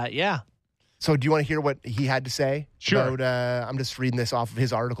about that, yeah. So do you want to hear what he had to say? Sure. About, I'm just reading this off of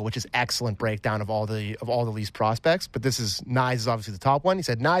his article, which is excellent breakdown of all the Leafs prospects. But this is Knies is obviously the top one. He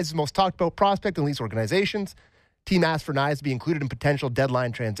said Knies is the most talked about prospect in Leafs organizations. Team asked for Knies to be included in potential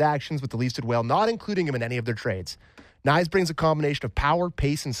deadline transactions, with the Leafs did well not including him in any of their trades. Knies brings a combination of power,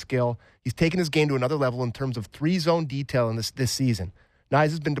 pace, and skill. He's taken his game to another level in terms of 3-zone detail in this season.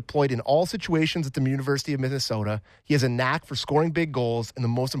 Knies has been deployed in all situations at the University of Minnesota. He has a knack for scoring big goals in the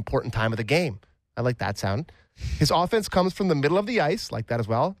most important time of the game. I like that sound. His offense comes from the middle of the ice, like that as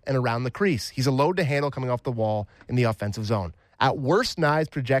well, and around the crease. He's a load to handle coming off the wall in the offensive zone. At worst, Knies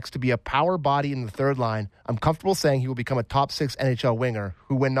projects to be a power body in the third line. I'm comfortable saying he will become a top 6 NHL winger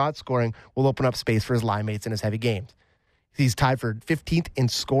who, when not scoring, will open up space for his line mates in his heavy games. He's tied for 15th in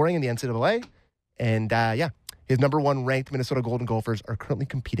scoring in the NCAA. And, his number 1 ranked Minnesota Golden Gophers are currently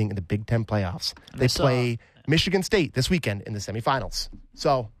competing in the Big Ten playoffs. They play Michigan State this weekend in the semifinals.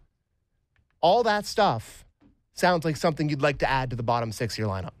 So all that stuff sounds like something you'd like to add to the bottom 6 of your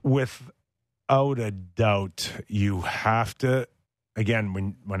lineup. Without a doubt, you have to,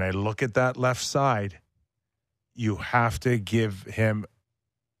 again, when I look at that left side, you have to give him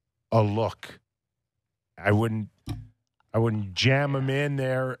a look. I wouldn't jam him in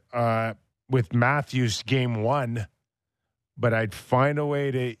there with Matthews game 1, but I'd find a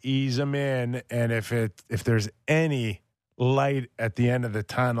way to ease him in. And if there's any light at the end of the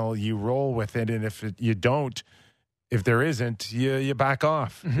tunnel, you roll with it. And if you don't, if there isn't, you back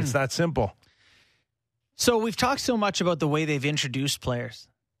off. Mm-hmm. It's that simple. So we've talked so much about the way they've introduced players.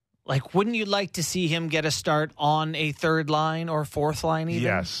 Like, wouldn't you like to see him get a start on a third line or fourth line even?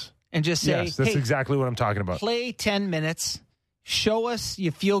 Yes. And just say, that's exactly what I'm talking about. Play 10 minutes. Show us you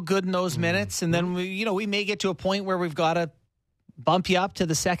feel good in those minutes. And then, we may get to a point where we've got to bump you up to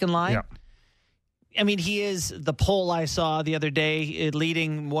the second line. Yeah. I mean, he is the poll I saw the other day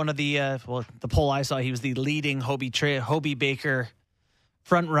leading one of the the poll I saw, he was the leading Hobey Baker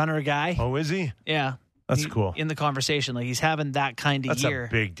front runner guy. Oh, is he? Yeah. That's cool. In the conversation. Like, he's having that kind of year.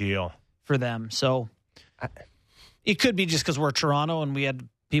 That's a big deal for them. So it could be just because we're Toronto and we had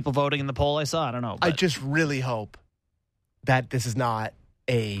people voting in the poll I saw. I don't know. I just really hope that this is not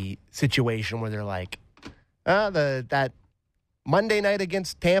a situation where they're like, that Monday night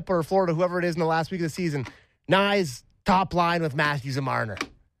against Tampa or Florida, whoever it is in the last week of the season, Nyes top line with Matthews and Marner.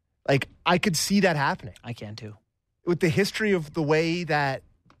 Like, I could see that happening. I can too. With the history of the way that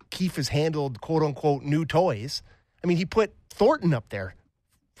Keefe has handled quote-unquote new toys, I mean, he put Thornton up there,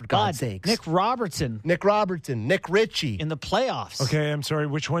 for God's sakes. Nick Robertson, Nick Ritchie. in the playoffs. Okay, I'm sorry.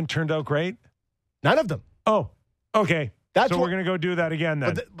 Which one turned out great? None of them. Oh, okay. That's so what, we're going to go do that again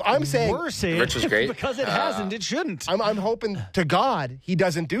then. I'm saying We're saying Rich was great. because it hasn't. It shouldn't. I'm hoping to God he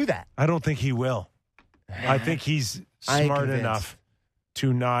doesn't do that. I don't think he will. I think he's I ain't smart convinced. enough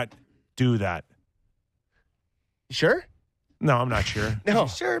to not do that. Sure? No, I'm not sure. No. You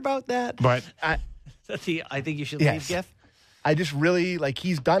sure about that? But I I think you should Yes. leave, Giff. I just really, like,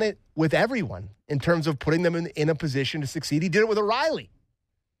 he's done it with everyone in terms of putting them in a position to succeed. He did it with O'Reilly.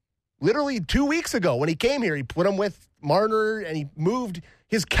 Literally 2 weeks ago when he came here, he put him with Marner and he moved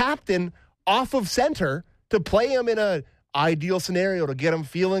his captain off of center to play him in a ideal scenario to get him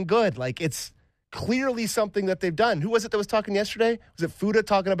feeling good. Like, it's clearly something that they've done. Who was it that was talking yesterday? Was it Fuda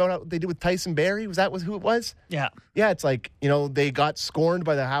talking about how they did with Tyson Barrie? Was that who it was? Yeah. Yeah, it's like, they got scorned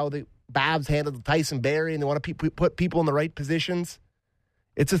by how the Babs handled the Tyson Barrie and they want to put people in the right positions.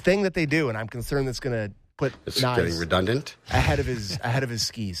 It's a thing that they do, and I'm concerned that's going to put It's Nyes getting redundant. ahead of his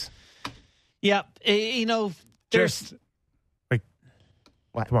skis. Yeah. There's just like,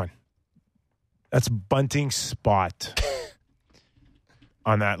 What? come on. That's Bunting's spot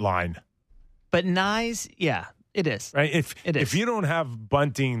on that line, but Nyes, yeah, it is. right? It is. If you don't have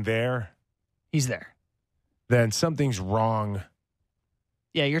Bunting there, He's there. then something's wrong.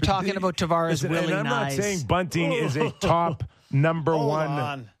 Yeah, you're talking about Tavares, Listen, Willie, and I'm not Nyes. saying Bunting is a top number Hold one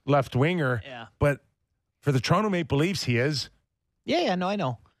on. left winger, Yeah. but for the Toronto Maple Leafs, he is. Yeah, no, I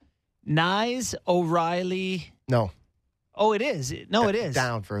know. Nyes, O'Reilly. No. Oh, it is. No, it is.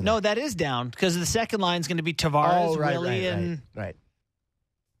 Down further. No, that is down because the second line is going to be Tavares, Willie, and right.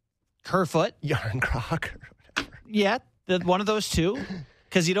 Kerfoot. Yarn Croc. Yeah, one of those two.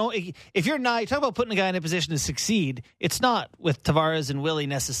 Because you don't, if you're not, you talk about putting a guy in a position to succeed, it's not with Tavares and Willie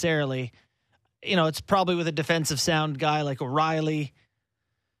necessarily. It's probably with a defensive sound guy like O'Reilly,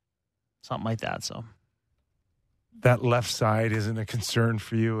 something like that. So That left side isn't a concern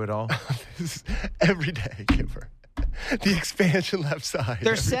for you at all. This is every day, Kipper. The expansion left side.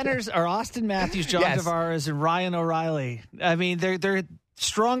 their centers are Austin Matthews, John Yes. Tavares, and Ryan O'Reilly. I mean, they're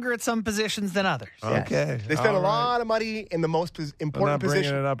stronger at some positions than others. Yes. Okay. They spent a All right. lot of money in the most I'm not important bringing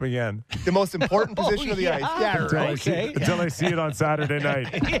position. it up again The most important position of the yeah. ice. Yeah, until, right. I see, Okay. until I see it on Saturday night.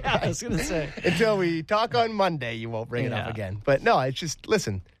 Yeah, I was going to say. Until we talk on Monday, you won't bring it up Yeah. again. But no, it's just,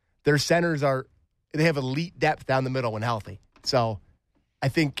 listen, their centers they have elite depth down the middle when healthy. So I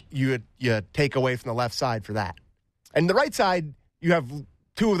think you take away from the left side for that. And the right side, you have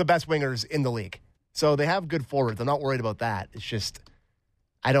two of the best wingers in the league. So they have good forwards. I'm not worried about that. It's just,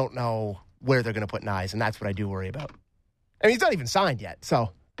 I don't know where they're going to put Nyes, and that's what I do worry about. I mean, he's not even signed yet,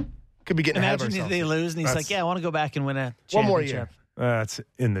 so could be getting ahead of Imagine if ourselves. they lose and he's That's- like, yeah, I want to go back and win a championship. One more year. That's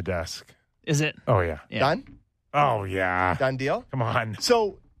in the desk. Is it? Oh, yeah. Yeah. Done? Oh, yeah. Done deal? Come on.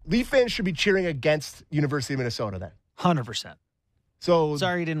 So Leaf fans should be cheering against University of Minnesota then. 100%. So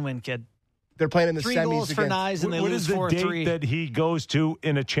Sorry you didn't win, kid. they're playing in the 3 semis goals for against Nyes and they What lose is the 4-3. date that he goes to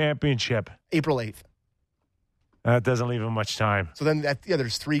in a championship? April 8th. That doesn't leave him much time. So then,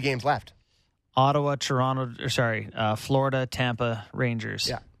 there's 3 games left. Ottawa, Florida, Tampa, Rangers.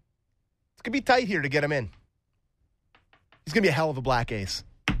 Yeah. It's going to be tight here to get him in. He's going to be a hell of a black ace.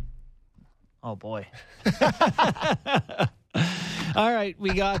 Oh, boy. All right,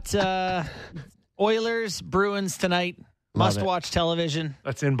 we got Oilers, Bruins tonight. Love Must it. watch television.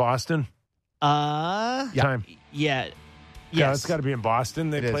 That's in Boston. Yeah. Time. Yeah. Yeah, Yes. it's got to be in Boston.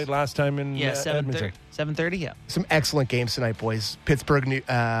 They It is. played last time in Yeah, Edmonton. 7:30, yeah. Some excellent games tonight, boys. Pittsburgh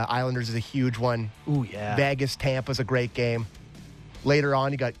Islanders is a huge one. Ooh, yeah. Vegas, Tampa's a great game. Later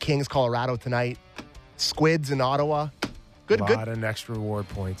on, you got Kings, Colorado tonight. Squids in Ottawa. A lot of next reward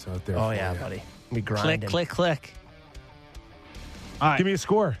points out there. Oh, for yeah, you. buddy. We grinding. Click. All right. Give me a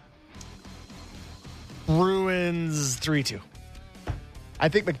score. Bruins 3-2. I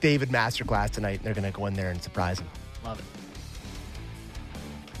think McDavid masterclass tonight, and they're going to go in there and surprise him. Love it.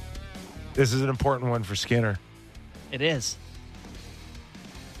 This is an important one for Skinner. It is.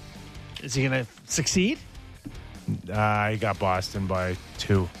 Is he going to succeed? I got Boston by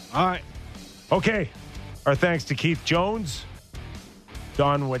 2. All right. Okay. Our thanks to Keith Jones,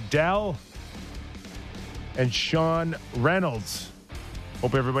 Don Waddell, and Sean Reynolds.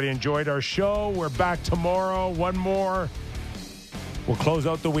 Hope everybody enjoyed our show. We're back tomorrow. One more. We'll close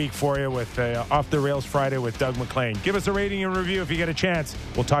out the week for you with Off the Rails Friday with Doug McLean. Give us a rating and review if you get a chance.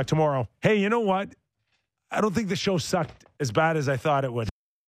 We'll talk tomorrow. Hey, you know what? I don't think the show sucked as bad as I thought it would.